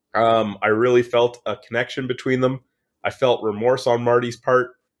 I really felt a connection between them. I felt remorse on Marty's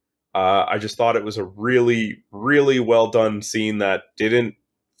part. I just thought it was a really, really well done scene that didn't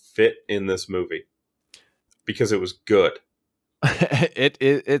fit in this movie because it was good.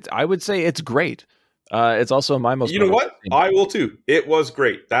 I would say it's great. It's also my most. You know what? Scene. I will too. It was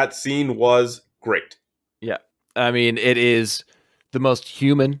great. That scene was great. Yeah, I mean, it is the most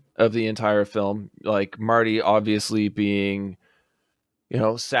human of the entire film. Like Marty, obviously being,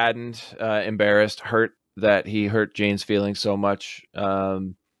 saddened, embarrassed, hurt that he hurt Jane's feelings so much.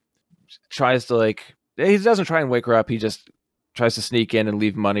 Tries to he doesn't try and wake her up. He just tries to sneak in and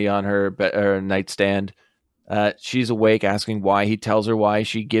leave money on her nightstand. She's awake, asking why. He tells her why.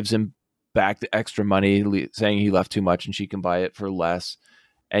 She gives him back the extra money, saying he left too much and she can buy it for less.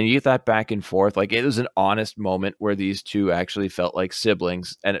 And you get that back and forth. Like, it was an honest moment where these two actually felt like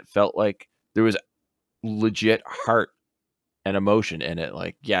siblings, and it felt like there was legit heart and emotion in it.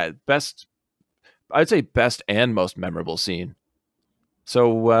 Like, yeah, I'd say best and most memorable scene.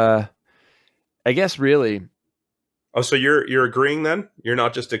 So, I guess really. Oh, so you're agreeing then? You're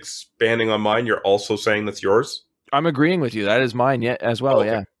not just expanding on mine. You're also saying that's yours? I'm agreeing with you. That is mine as well. Oh, okay.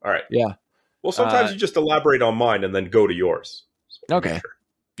 Yeah. All right. Yeah. Well, sometimes you just elaborate on mine and then go to yours. So okay. Sure.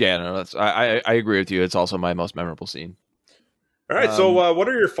 Yeah, no, I agree with you. It's also my most memorable scene. All right. So what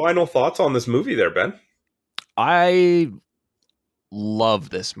are your final thoughts on this movie there, Ben? I love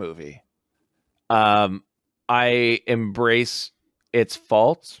this movie. I embrace its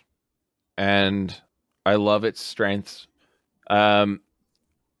faults and I love its strengths.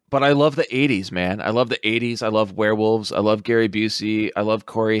 But I love the 80s, man. I love the 80s. I love werewolves. I love Gary Busey. I love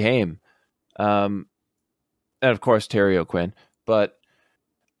Corey Haim. And of course, Terry O'Quinn. But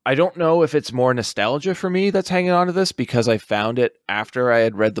I don't know if it's more nostalgia for me that's hanging on to this because I found it after I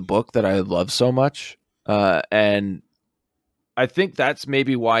had read the book that I love so much. And I think that's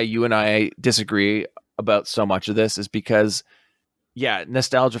maybe why you and I disagree about so much of this is because, yeah,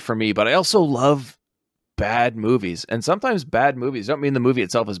 nostalgia for me, but I also love bad movies. And sometimes bad movies don't mean the movie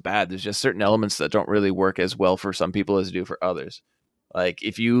itself is bad. There's just certain elements that don't really work as well for some people as do for others. Like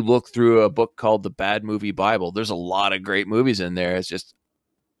if you look through a book called The Bad Movie Bible, there's a lot of great movies in there. It's just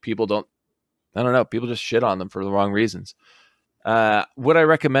people just shit on them for the wrong reasons. Would I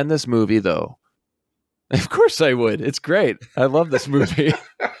recommend this movie though? Of course I would. It's great. I love this movie.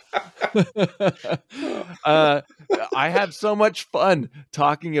 I have so much fun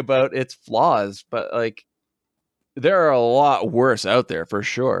talking about its flaws, but like there are a lot worse out there for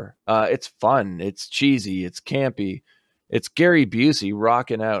sure. It's fun. It's cheesy. It's campy. It's Gary Busey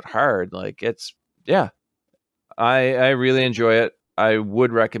rocking out hard. Like I really enjoy it. I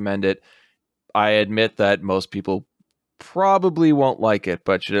would recommend it. I admit that most people probably won't like it,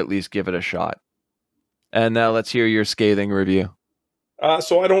 but should at least give it a shot. And now let's hear your scathing review.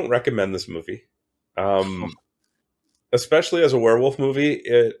 So I don't recommend this movie. Especially as a werewolf movie,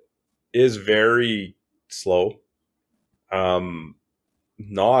 it is very slow.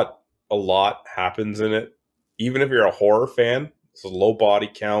 Not a lot happens in it. Even if you're a horror fan, it's a low body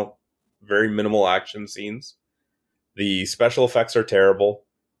count, very minimal action scenes. The special effects are terrible.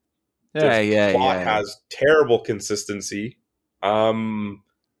 The plot has terrible consistency.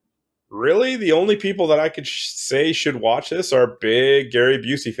 Really, the only people that I could say should watch this are big Gary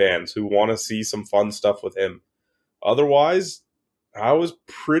Busey fans who want to see some fun stuff with him. Otherwise, I was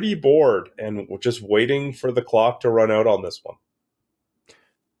pretty bored and just waiting for the clock to run out on this one.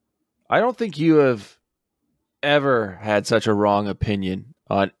 I don't think you have ever had such a wrong opinion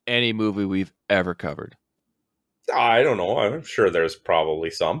on any movie we've ever covered. I don't know. I'm sure there's probably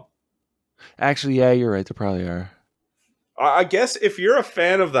some. Actually, yeah, you're right. There probably are. I guess if you're a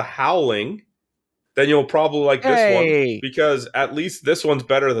fan of The Howling, then you'll probably like this one. Because at least this one's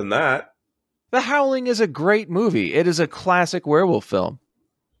better than that. The Howling is a great movie. It is a classic werewolf film.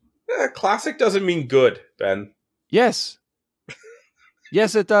 Classic doesn't mean good, Ben. Yes.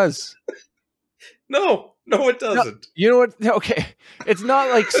 Yes, it does. No, it doesn't. No, you know what? Okay. It's not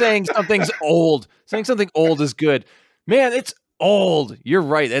like saying something's old. Saying something old is good. Man, it's old. You're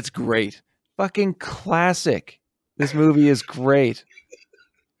right. That's great. Fucking classic. This movie is great.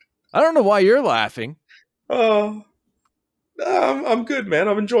 I don't know why you're laughing. Oh, I'm good, man.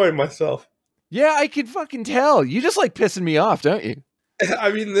 I'm enjoying myself. Yeah, I can fucking tell. You just like pissing me off, don't you?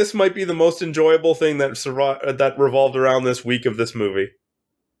 I mean, this might be the most enjoyable thing that revolved around this week of this movie.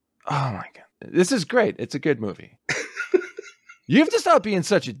 Oh my god. This is great. It's a good movie. You have to stop being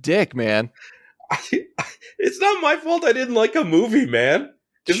such a dick, man. It's not my fault I didn't like a movie, man.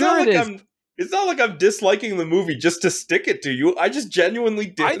 It's not like I'm disliking the movie just to stick it to you. I just genuinely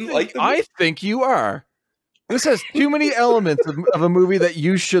didn't like the movie. I think you are. This has too many elements of a movie that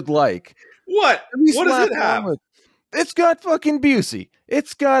you should like. What? What does it have? It's got fucking Busey.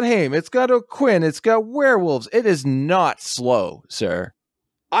 It's got Haim. It's got O'Quinn. It's got werewolves. It is not slow, sir.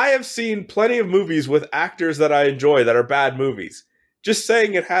 I have seen plenty of movies with actors that I enjoy that are bad movies. Just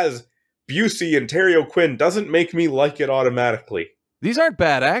saying it has Busey and Terry O'Quinn doesn't make me like it automatically. These aren't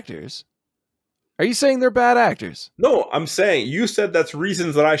bad actors. Are you saying they're bad actors? No, I'm saying you said that's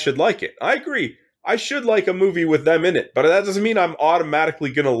reasons that I should like it. I agree. I should like a movie with them in it, but that doesn't mean I'm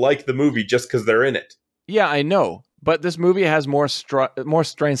automatically going to like the movie just because they're in it. Yeah, I know. But this movie has more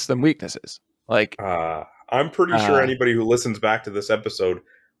strengths than weaknesses. Like, I'm pretty sure anybody who listens back to this episode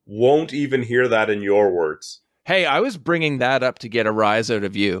won't even hear that in your words. Hey, I was bringing that up to get a rise out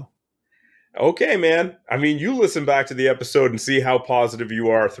of you. Okay, man. I mean, you listen back to the episode and see how positive you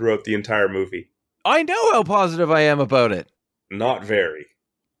are throughout the entire movie. I know how positive I am about it. Not very.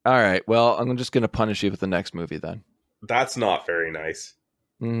 All right. Well, I'm just going to punish you with the next movie then. That's not very nice.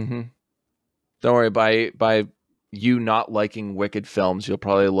 Mm-hmm. Don't worry. By you not liking wicked films, you'll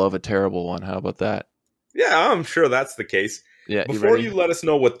probably love a terrible one. How about that? Yeah, I'm sure that's the case. Yeah. Before you let us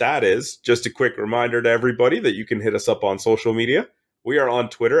know what that is, just a quick reminder to everybody that you can hit us up on social media. We are on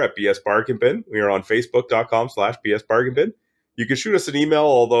Twitter at BS Bargain Bin. We are on Facebook.com/BS Bargain Bin. You can shoot us an email,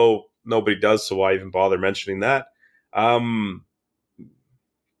 although nobody does, so why even bother mentioning that? Well,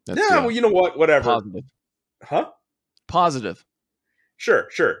 you know what? Whatever. Positive. Huh? Positive. Sure.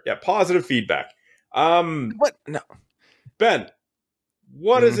 Yeah, positive feedback. What? No. Ben,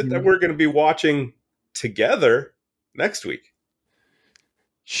 what is it that we're going to be watching together next week?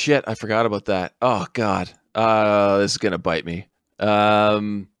 Shit, I forgot about that. Oh, God. This is going to bite me.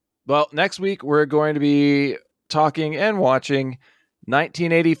 Well, next week, we're going to be talking and watching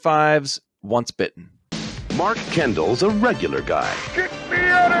 1985's Once Bitten. Mark Kendall's a regular guy. Get me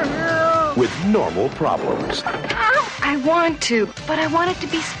out of here! With normal problems. I want to, but I want it to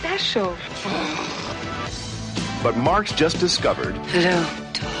be special. But Mark's just discovered Hello,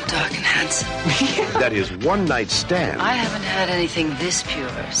 tall, dark, and handsome. that his one-night stand I haven't had anything this pure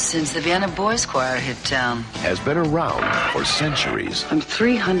since the Vienna Boys Choir hit town. has been around for centuries. I'm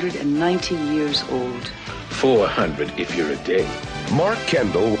 390 years old. 400 if you're a day. Mark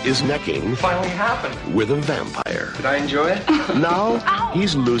Kendall is necking Finally happened. with a vampire. Did I enjoy it? Now Ow.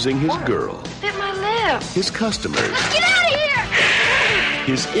 he's losing his girl, Bit my lip. his customers, Get out of here!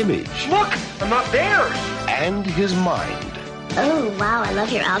 his image, Look, I'm not there. and his mind. Oh, wow, I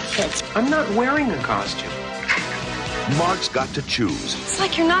love your outfits. I'm not wearing a costume. Mark's got to choose It's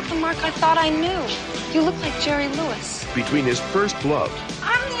like you're not the Mark I thought I knew. You look like Jerry Lewis. between his first love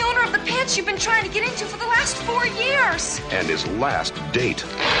I'm the owner of the pants you've been trying to get into for the last 4 years. and his last date.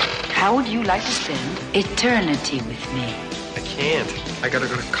 How would you like to spend eternity with me? I can't. I gotta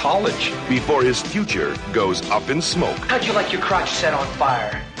go to college. Before his future goes up in smoke. How'd you like your crotch set on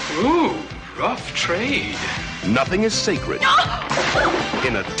fire? Ooh, rough trade. Nothing is sacred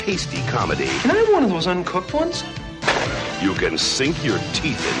in a tasty comedy Can I have one of those uncooked ones? you can sink your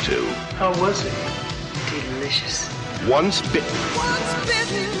teeth into. How was it? Delicious. Once Bitten.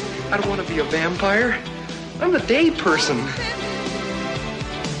 I don't want to be a vampire. I'm the day person.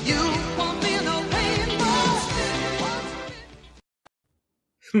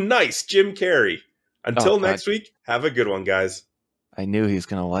 Nice, Jim Carrey. Until Oh, next week, have a good one, guys. I knew he was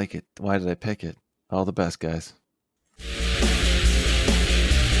going to like it. Why did I pick it? All the best, guys.